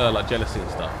to like jealousy and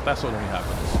stuff. That's what normally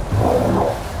happens.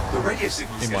 The radio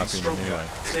signal's In my getting opinion, stronger. anyway.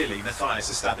 Clearly, Matthias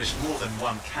established more than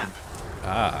one camp.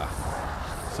 Ah,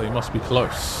 so he must be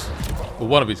close. Well,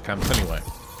 one of his camps anyway.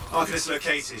 Arcanists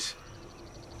located.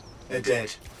 They're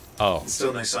dead. Oh.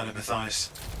 Still no sign of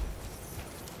Matthias.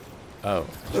 Oh.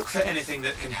 Look for anything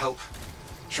that can help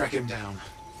track him down.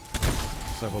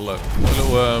 Let's have a look. A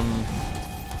little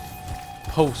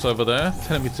pulse over there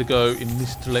telling me to go in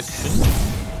this direction.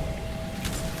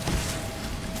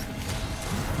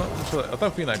 I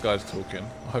don't think that guy's talking.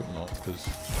 I hope not, because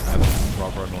that's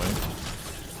rather annoying.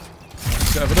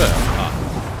 Let's get over there.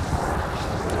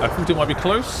 Ah. I thought it might be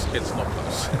close. It's not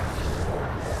close.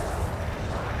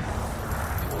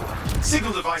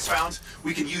 Signal device found.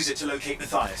 We can use it to locate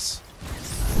Matthias.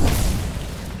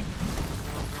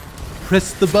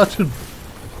 Press the button.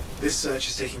 This search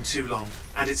is taking too long,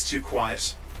 and it's too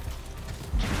quiet.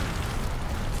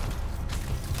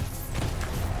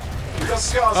 We've got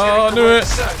scars getting the word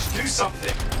search. Do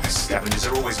something. These scavengers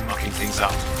are always mucking things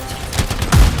up.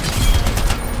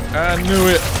 I knew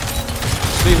it.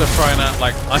 These are trying out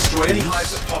like ice Destroy any cubes,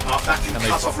 hives that pop up. That can and they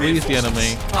cut off freeze the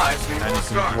enemy, Hives need and more you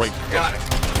can break them. Got it.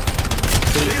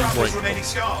 Freeze Clear and up break those them. remaining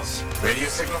scars. Radio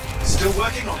signal? Still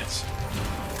working on it.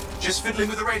 Just fiddling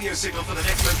with the radio signal for the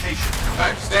next location. I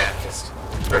understand. Just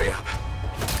hurry up.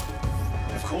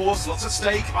 Of course, lots at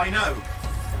stake, I know.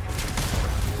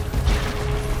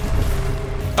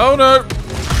 Oh no!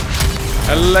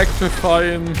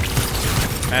 Electrifying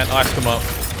and ice them up.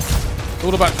 It's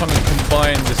all about trying to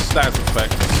combine the status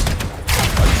effects.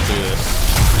 Let's do this.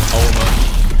 Ultimate.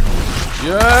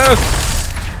 Yes!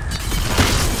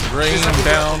 Rain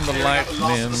down the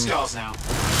lightning.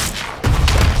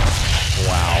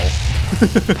 Wow.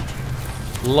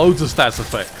 Loads of stats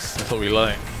effects. That's what we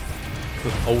like.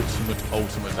 Just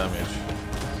ultimate damage.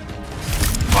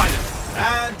 Find it.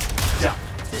 And done.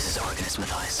 This is Arcanist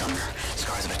Matthias Sumner.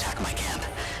 Scars have attacked my camp.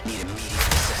 Need immediate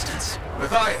assistance.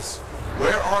 Matthias,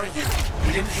 where are you?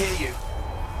 We didn't hear you.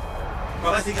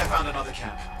 Well, I think I found another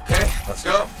camp. Okay, let's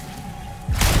go.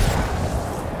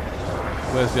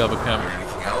 Where's the other camp?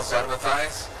 Anything else out of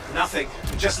Matthias? Nothing.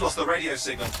 We just lost the radio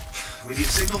signal. We need a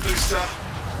signal booster.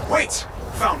 Wait!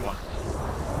 Found one.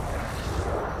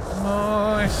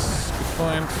 Nice. Good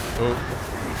find. Oh.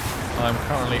 I'm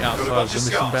currently outside the mission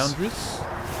scars. boundaries.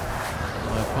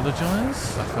 I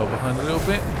apologise. I fell behind a little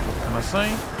bit. What can I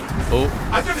say? Oh.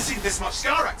 I've never seen this much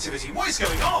scar activity. What is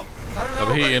going on? I don't know,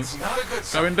 Overheating. but it's not a good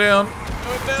sign. Going down.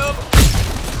 Going down.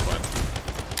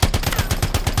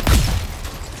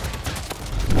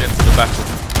 Get to the battle.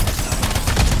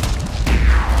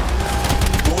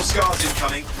 More scars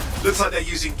incoming. Looks like they're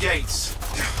using gates.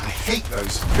 I hate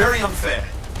those. Very unfair.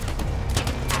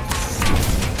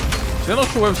 So I'm not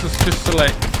sure whether to just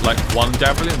select like one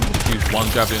Javelin or just use one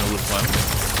Javelin all the time.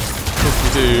 Of course we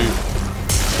do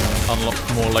unlock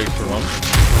more later on.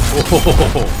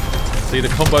 Oh, see the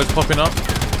combos popping up?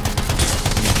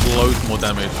 Loads more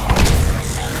damage.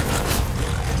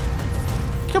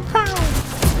 Kapow!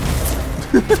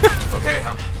 Okay,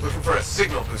 I'm looking for a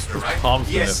signal booster, right? Palms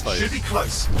in Yes, their face. should be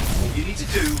close. All you need to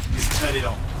do is turn it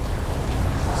on.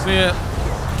 See it.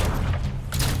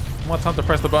 One time to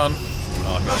press the button.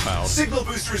 Oh, I got fouled. Signal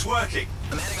booster is working.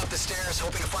 I'm heading up the stairs,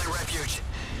 hoping to find refuge.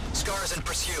 Scars in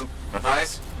pursuit.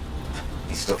 Matthias?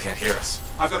 He still can't hear us.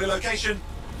 I've got a location.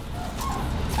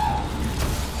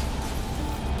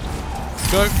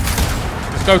 Go.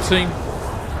 Let's go, team.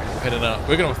 Heading up.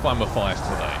 We're going to find Matthias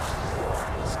today.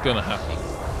 It's going to happen.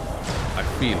 I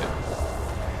feel it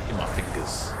in my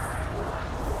fingers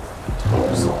and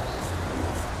toes.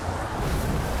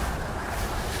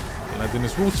 Land in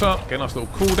this water. Get a nice little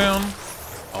cooldown.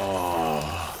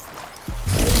 Oh.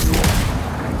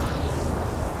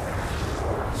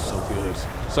 So good.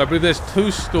 So I believe there's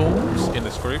 2 storms in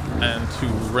this group and 2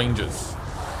 rangers.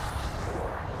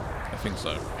 I think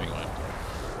so, anyway.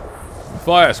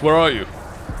 Matthias, where are you?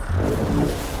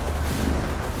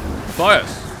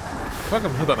 Matthias! I feel like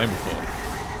I've heard that name before.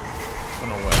 I don't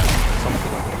know where.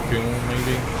 Something like a film,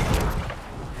 maybe?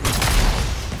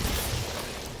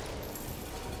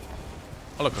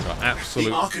 Oh look, I've got absolute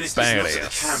The Arcanist is not at the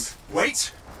camp. badass. Wait!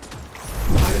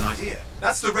 I have an idea.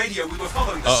 That's the radio we were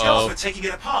following. The scars were taking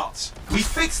it apart. We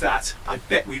fix that. I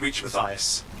bet we reach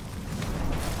Matthias.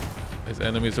 There's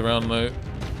enemies around though.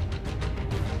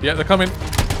 Yeah, they're coming.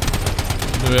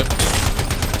 Do it.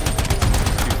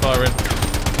 Keep firing.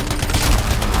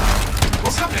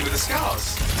 What's happening with the scars?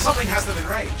 Something has them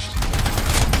enraged.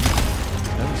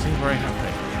 They don't seem very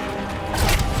happy.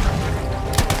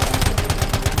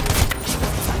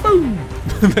 Boom!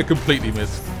 They completely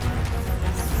missed.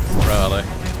 Where are they?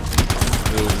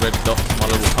 Little red dots on my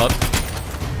little HUD.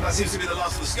 That seems to be the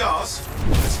last of the scars.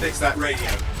 Let's fix that radio.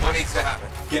 What needs to happen?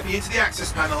 Get me into the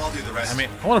access panel, I'll do the rest. I mean,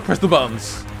 I want to press the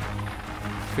buttons.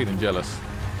 Feeling jealous.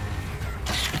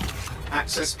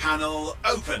 Access panel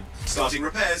open. Starting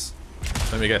repairs.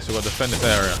 Let me guess, we've got to defend this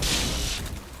area.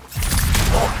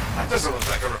 Oh, that doesn't look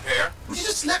like a repair. Would you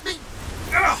just let me?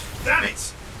 Ugh, damn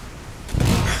it!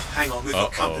 Hang on, we've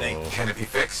got company. Can it be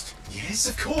fixed? Yes,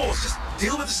 of course. Just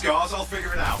deal with the scars, I'll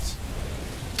figure it out.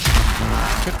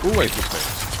 It can always be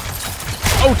fixed.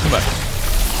 Ultimate!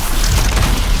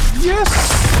 Yes!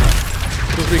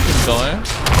 Because we can die.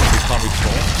 We can't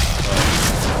respawn.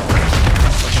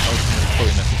 Ultimate is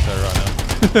probably necessary right now.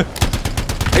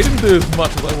 I didn't do as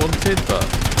much as I wanted, but...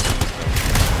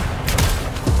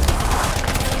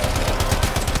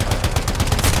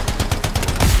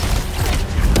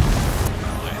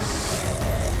 Nice.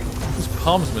 Just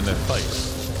palms them in their face.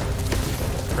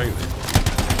 Crazy.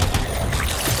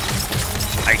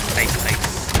 Nice.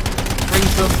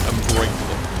 Freeze them and break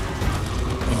them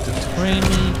into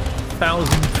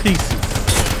 20,000 pieces.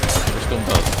 Which one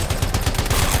does?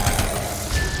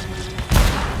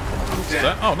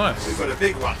 Oh, nice. We've got a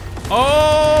big one.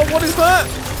 Oh, what is that?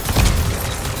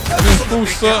 Nice,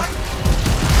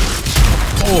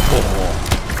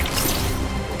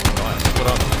 what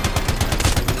up?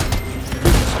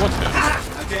 Squad here.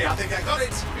 Okay, I think I got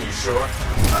it. Are you sure?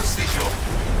 Mostly sure.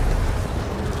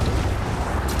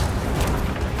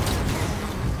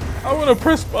 I want to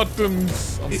press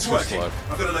buttons. It's working.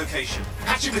 I've got a location.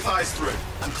 Patching Matthias through.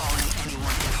 I'm calling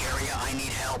anyone in the area. I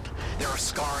need help. There are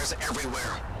scars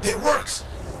everywhere. It works!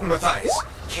 Matthias,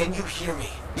 can you hear me?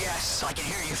 Yes, I can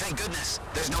hear you, thank goodness.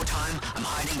 There's no time. I'm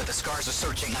hiding, but the scars are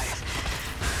searching.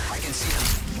 I can see them.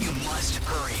 You must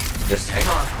hurry. Just hang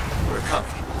on. We're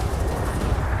coming.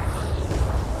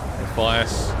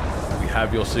 Matthias, we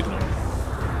have your signal.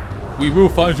 We will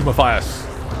find you, Matthias.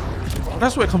 Oh,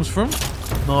 that's where it comes from?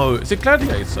 No, is it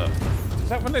Gladiator? Is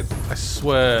that when it... I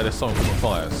swear there's something from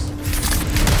Matthias.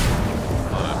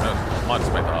 I might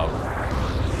just make that up.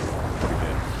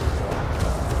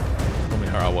 Probably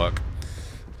how I work.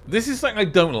 This is something I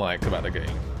don't like about the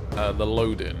game. The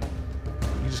loading.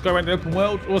 You just go around the open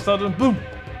world, all of a sudden, boom!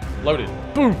 Loading.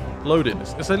 Boom! Loading.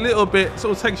 It's a little bit,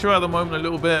 sort of takes you out of the moment a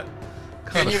little bit.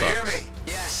 Can you sucks. hear me?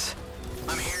 Yes,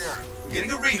 I'm here. I'm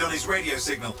getting a read on his radio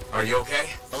signal. Are you okay?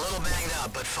 A little banged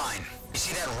up, but fine. You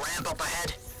see that ramp up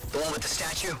ahead? The one with the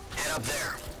statue? Head up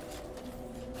there.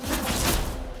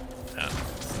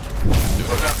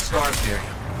 Look out the scars near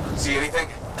you. See anything?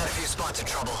 Had a few spots of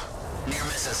trouble. Near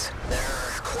misses.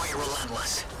 They're quite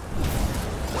relentless.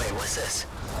 Wait, what's this?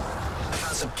 I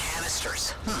found some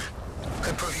canisters.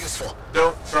 Could prove useful.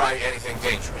 Don't try anything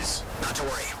dangerous. Not to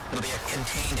worry. It'll be a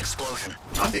contained explosion.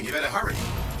 I think you better hurry.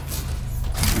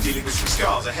 We're dealing with some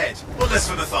scars ahead. One less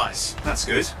for Matthias. That's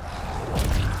good.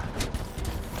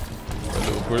 A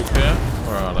little group here.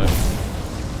 Where are they?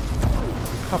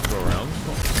 A couple around,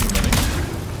 not too many.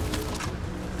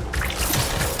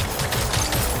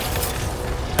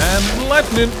 And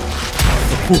lightning!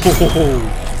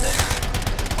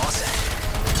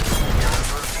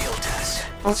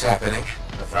 What's happening?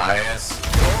 Matthias?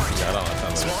 Yeah, I don't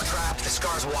understand Small that. trap. The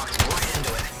scars walked right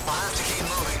into it. I'll have to keep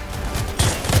moving.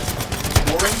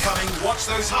 More incoming. Watch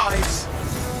those hives.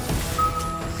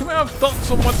 Can I have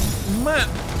dots on my map?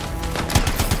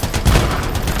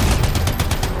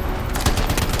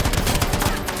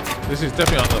 This is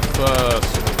definitely like the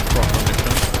first sort of proper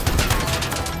mission.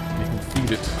 You can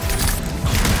feed it.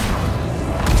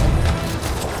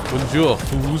 Bonjour,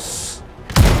 fools.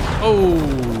 Oh!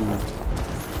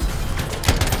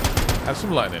 Have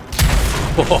some lightning.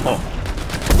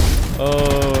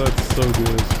 Oh, that's so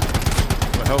good.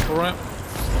 My health alright?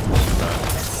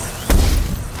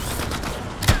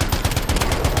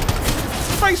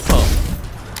 Face palm.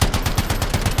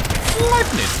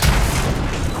 Lightning.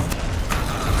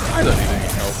 I don't need any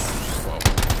help. Well,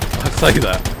 I say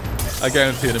that. I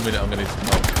guarantee in a minute I'm gonna need some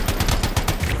help.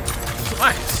 Some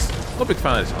ice. Not a big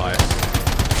fan of this ice.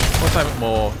 Let's have it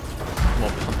more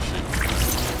punchy.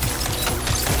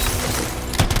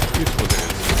 Useful it is.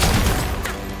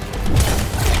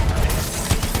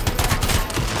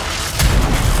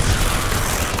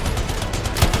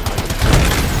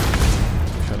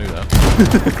 Wish I knew that.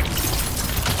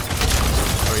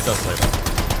 Oh, he does say that.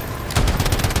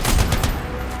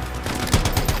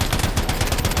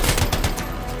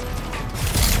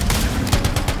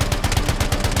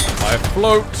 I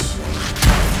float.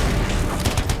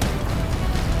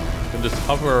 Can just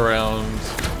hover around,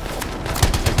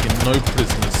 taking no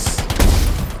prisoners.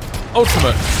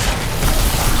 Ultimate.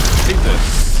 Eat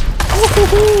this.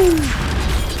 Woohoo!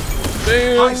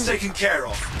 Damn. Hive's taken care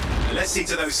of. Now let's see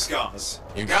to those scars.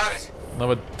 You got it.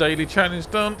 Another daily challenge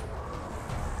done.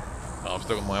 Oh, I've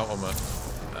still got my ultimate.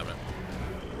 Damn it.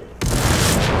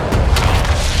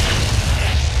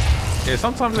 Yeah,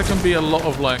 sometimes there can be a lot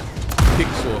of like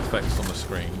pixel effects on the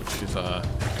screen, which is can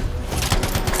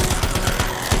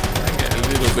get a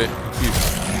little bit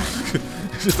confusing.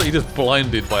 It's just that you're just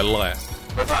blinded by light.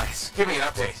 Matthias, give me an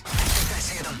update. I think I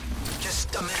see them.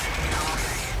 Just a minute. I'm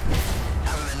okay.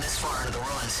 Haven't been this far into the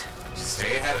ruins. Just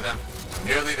stay ahead of them.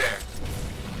 Nearly there.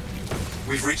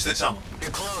 We've reached the tunnel.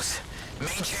 You're close.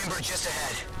 Main chamber just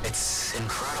ahead. It's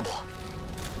incredible.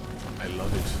 I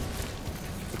love it.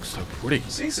 Looks so pretty.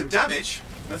 Seeing some damage.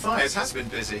 Matthias has been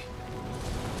busy.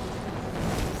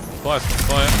 Fire,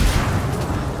 fire.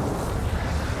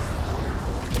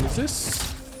 What is this?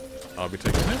 I'll be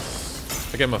taking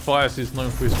this. Again, Matthias is known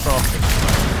for his crafting.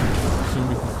 Soon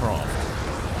we can craft.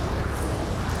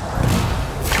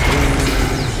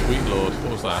 Ooh, sweet lord,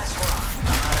 what was that?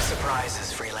 Not a surprise,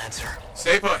 as freelancer.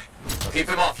 Stay put. I'll keep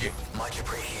them off you. Much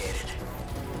appreciated.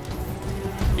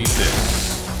 Eat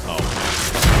this. Oh.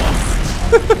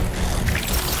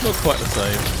 Not quite the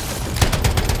same.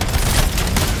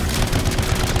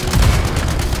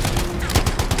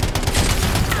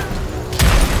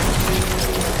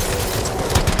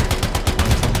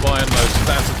 Combine those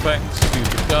stat effects, use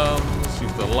the guns,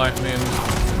 use the lightning.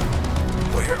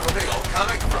 Where are they all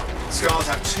coming from? Scars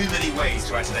have too many ways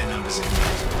to add to their numbers.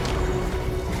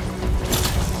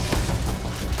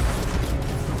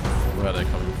 Where are they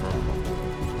coming from?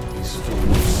 These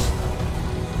fools.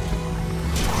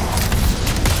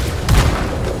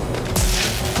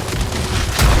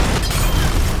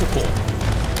 Oh.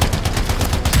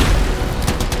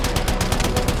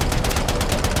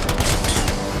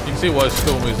 You can see why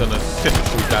Storm is an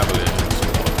essential Javelin.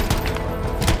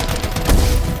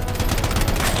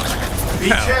 Be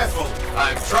careful.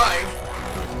 I'm trying.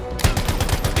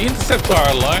 The Interceptor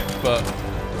I like, but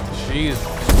he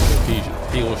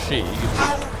or she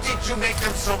How did you make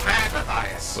them so mad,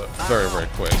 Matthias? but very, very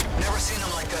quick. Never seen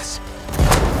them like this.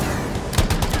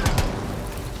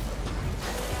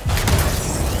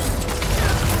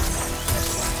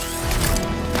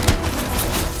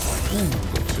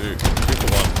 Got two. 2 for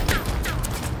 1.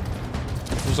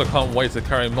 Also can't wait to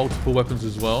carry multiple weapons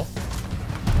as well.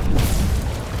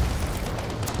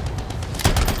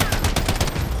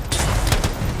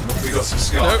 We got some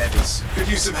scar heavies. Could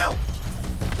use some help.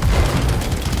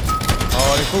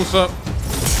 Oh, he pulls up.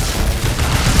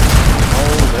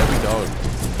 Oh, there we go.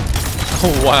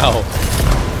 Oh, wow.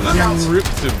 Look out.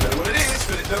 Ripped him. Don't know what it is,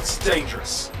 but it looks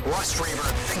dangerous. Rust Reaver.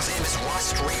 Thing's name is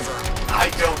Rust Reaver. I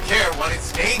don't care what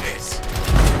its name is.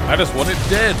 I just want it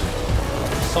dead.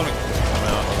 Something come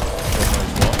out of God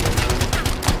knows what.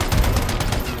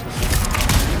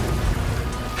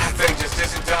 That thing just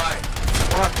isn't dying.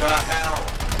 What the hell?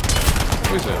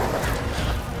 Who is it?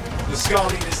 The scar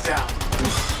leader's down.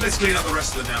 Let's clean up the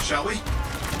rest of them now, shall we?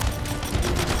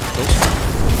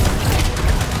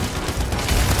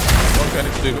 What I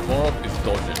need to do a bit more of is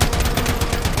dodging.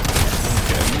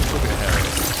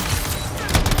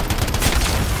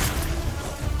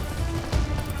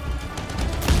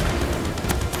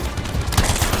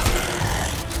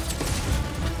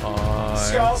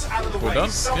 scars out of the way. Done?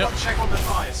 Someone Yep. check on the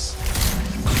fires.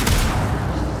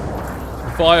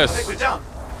 I Fires. think we're done.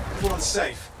 Everyone's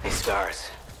safe. These scars.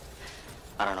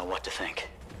 I don't know what to think.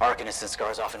 Arcanists and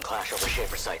scars often clash over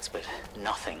Shaper sites, but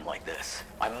nothing like this.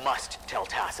 I must tell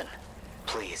Tassin.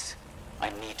 Please. I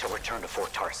need to return to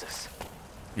Fort Tarsus.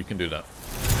 You can do that.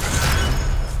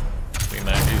 I think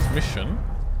that is mission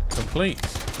complete.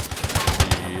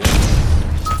 Yeah.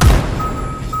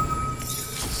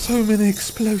 So many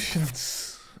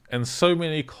explosions and so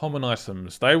many common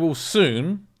items. They will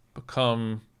soon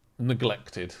become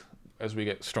neglected as we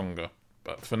get stronger.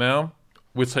 But for now,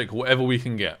 we'll take whatever we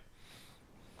can get.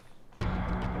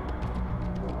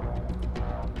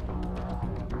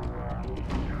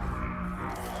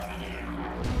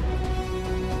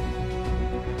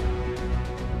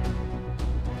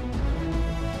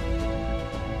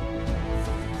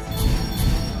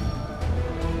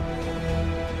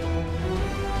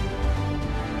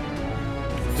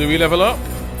 Do we level up?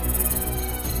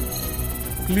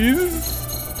 Please?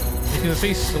 You can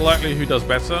see slightly who does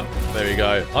better. There we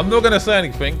go. I'm not going to say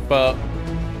anything, but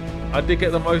I did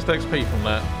get the most XP from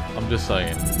that. I'm just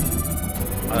saying.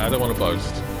 I don't want to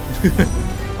boast.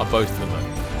 I'm boasting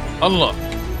though. Unlock.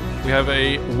 We have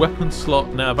a weapon slot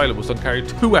now available, so I can carry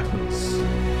 2 weapons.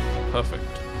 Perfect.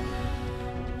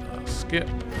 Skip.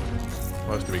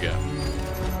 What else do we get?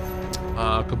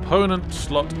 Component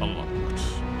slot unlocked.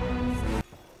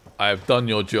 I have done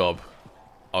your job.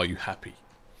 Are you happy?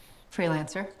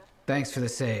 Freelancer. Thanks for the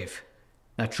save.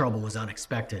 That trouble was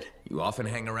unexpected. You often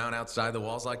hang around outside the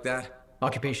walls like that?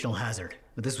 Occupational hazard,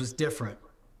 but this was different.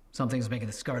 Something's making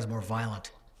the scars more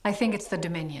violent. I think it's the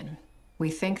Dominion.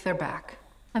 We think they're back.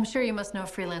 I'm sure you must know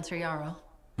Freelancer Yarrow.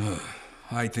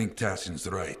 I think Tassin's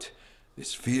right.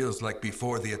 This feels like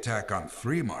before the attack on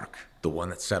Freemark. The one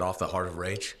that set off the Heart of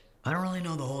Rage? I don't really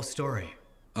know the whole story.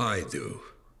 I do.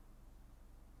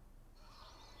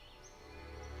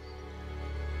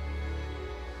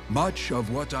 Much of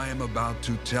what I am about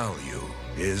to tell you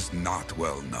is not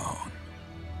well known.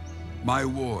 My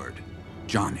ward,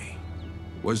 Johnny,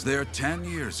 was there 10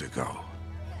 years ago.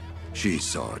 She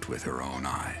saw it with her own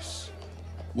eyes.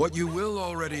 What you will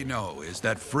already know is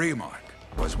that Freemark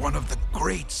was one of the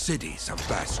great cities of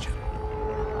Bastion.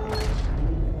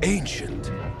 Ancient,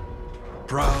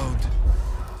 proud,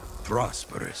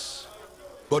 prosperous.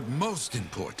 But most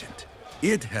important,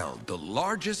 it held the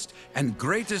largest and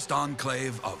greatest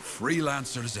enclave of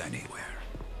freelancers anywhere.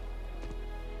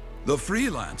 The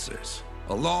freelancers,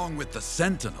 along with the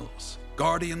Sentinels,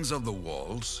 guardians of the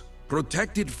walls,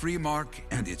 protected Freemark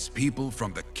and its people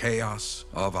from the chaos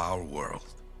of our world.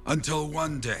 Until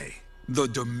one day, the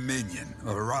Dominion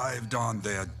arrived on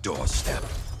their doorstep.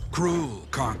 Cruel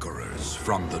conquerors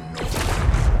from the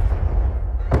north.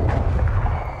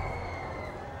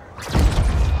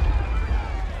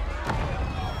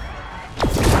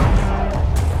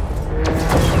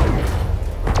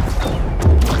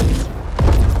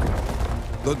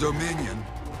 The Dominion,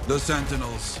 the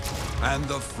Sentinels, and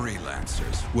the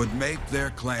Freelancers would make their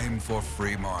claim for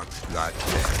Freemark that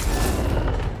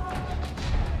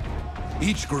day.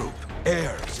 Each group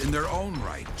heirs in their own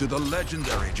right to the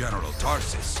legendary General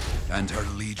Tarsus and her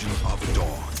Legion of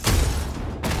Dawn.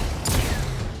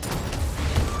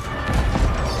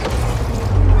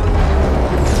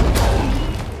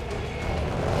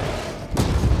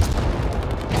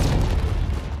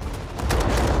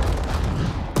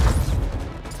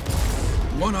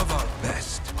 One of our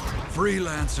best,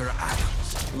 Freelancer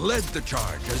Adams, led the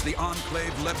charge as the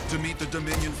Enclave leapt to meet the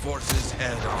Dominion forces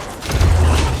head-on.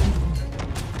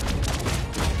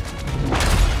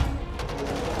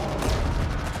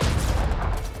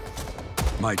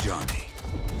 My Johnny,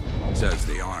 says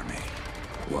the army,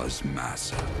 was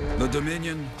massive. The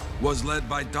Dominion was led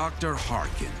by Dr.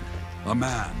 Harkin, a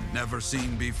man never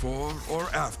seen before or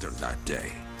after that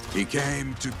day. He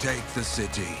came to take the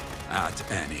city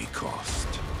at any cost.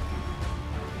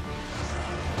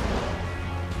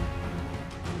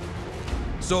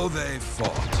 So they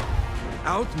fought.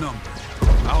 Outnumbered,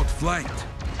 outflanked,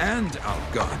 and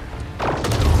outgunned.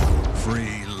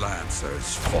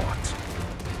 Freelancers fought.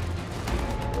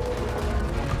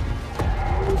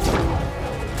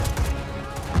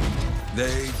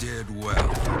 They did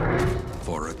well,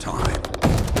 for a time.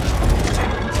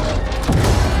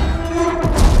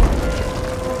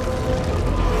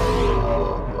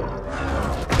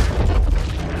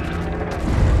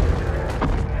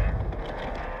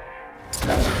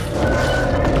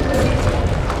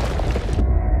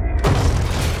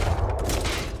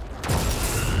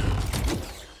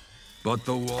 But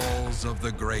the walls of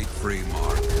the Great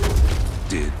Freemark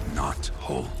did not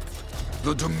hold.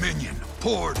 The Dominion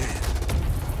poured in.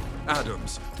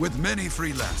 Adams, with many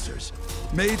freelancers,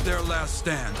 made their last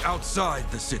stand outside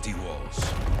the city walls.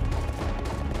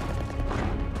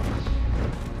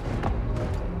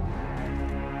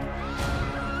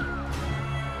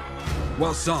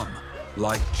 While some,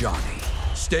 like Johnny,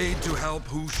 stayed to help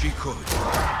who she could.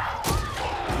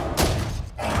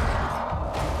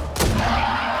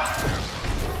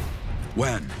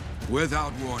 When,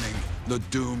 without warning, the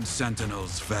doomed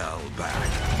Sentinels fell back.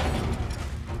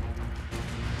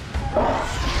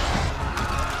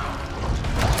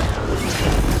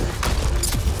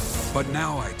 But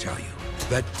now I tell you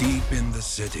that deep in the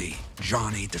city,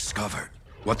 Johnny discovered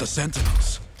what the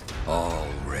Sentinels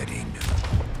already knew.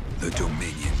 The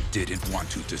Dominion didn't want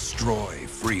to destroy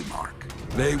Freemark.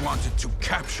 They wanted to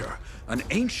capture an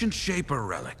ancient Shaper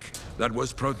relic that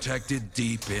was protected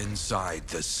deep inside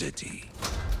the city.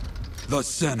 The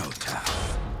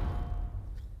Cenotaph.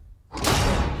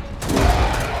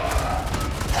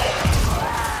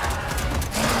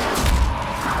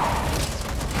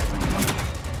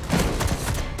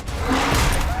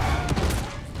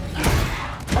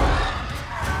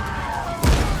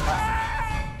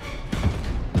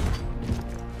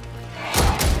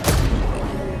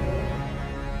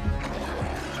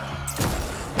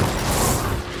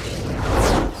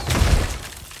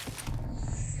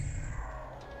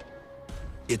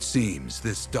 It seems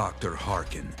this Dr.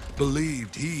 Harkin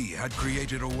believed he had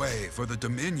created a way for the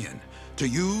Dominion to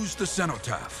use the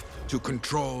Cenotaph to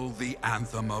control the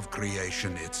Anthem of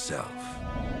creation itself.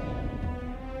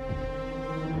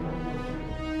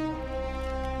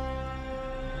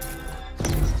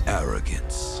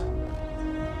 Arrogance.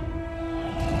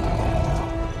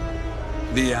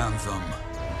 The Anthem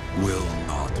will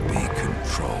not be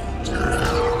controlled.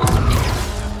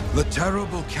 The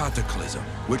terrible cataclysm,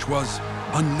 which was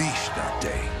unleashed that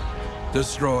day,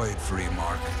 destroyed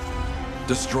Freemark,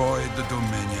 destroyed the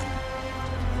Dominion,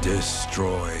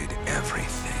 destroyed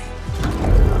everything.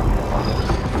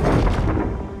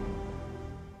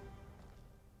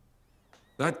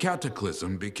 That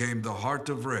cataclysm became the heart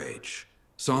of rage.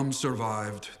 Some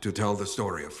survived to tell the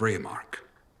story of Freemark,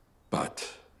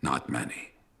 but not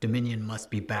many. Dominion must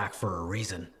be back for a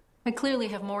reason. I clearly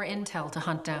have more intel to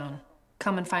hunt down.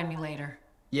 Come and find me later.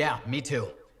 Yeah, me too.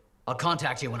 I'll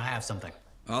contact you when I have something.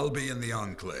 I'll be in the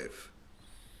Enclave.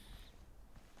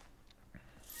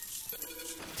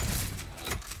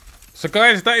 So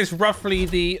guys, that is roughly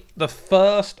the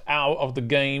first hour of the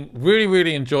game.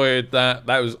 Really enjoyed that.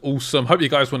 That was awesome. Hope you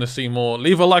guys want to see more.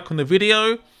 Leave a like on the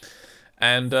video.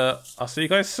 And I'll see you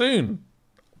guys soon.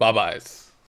 Bye-byes.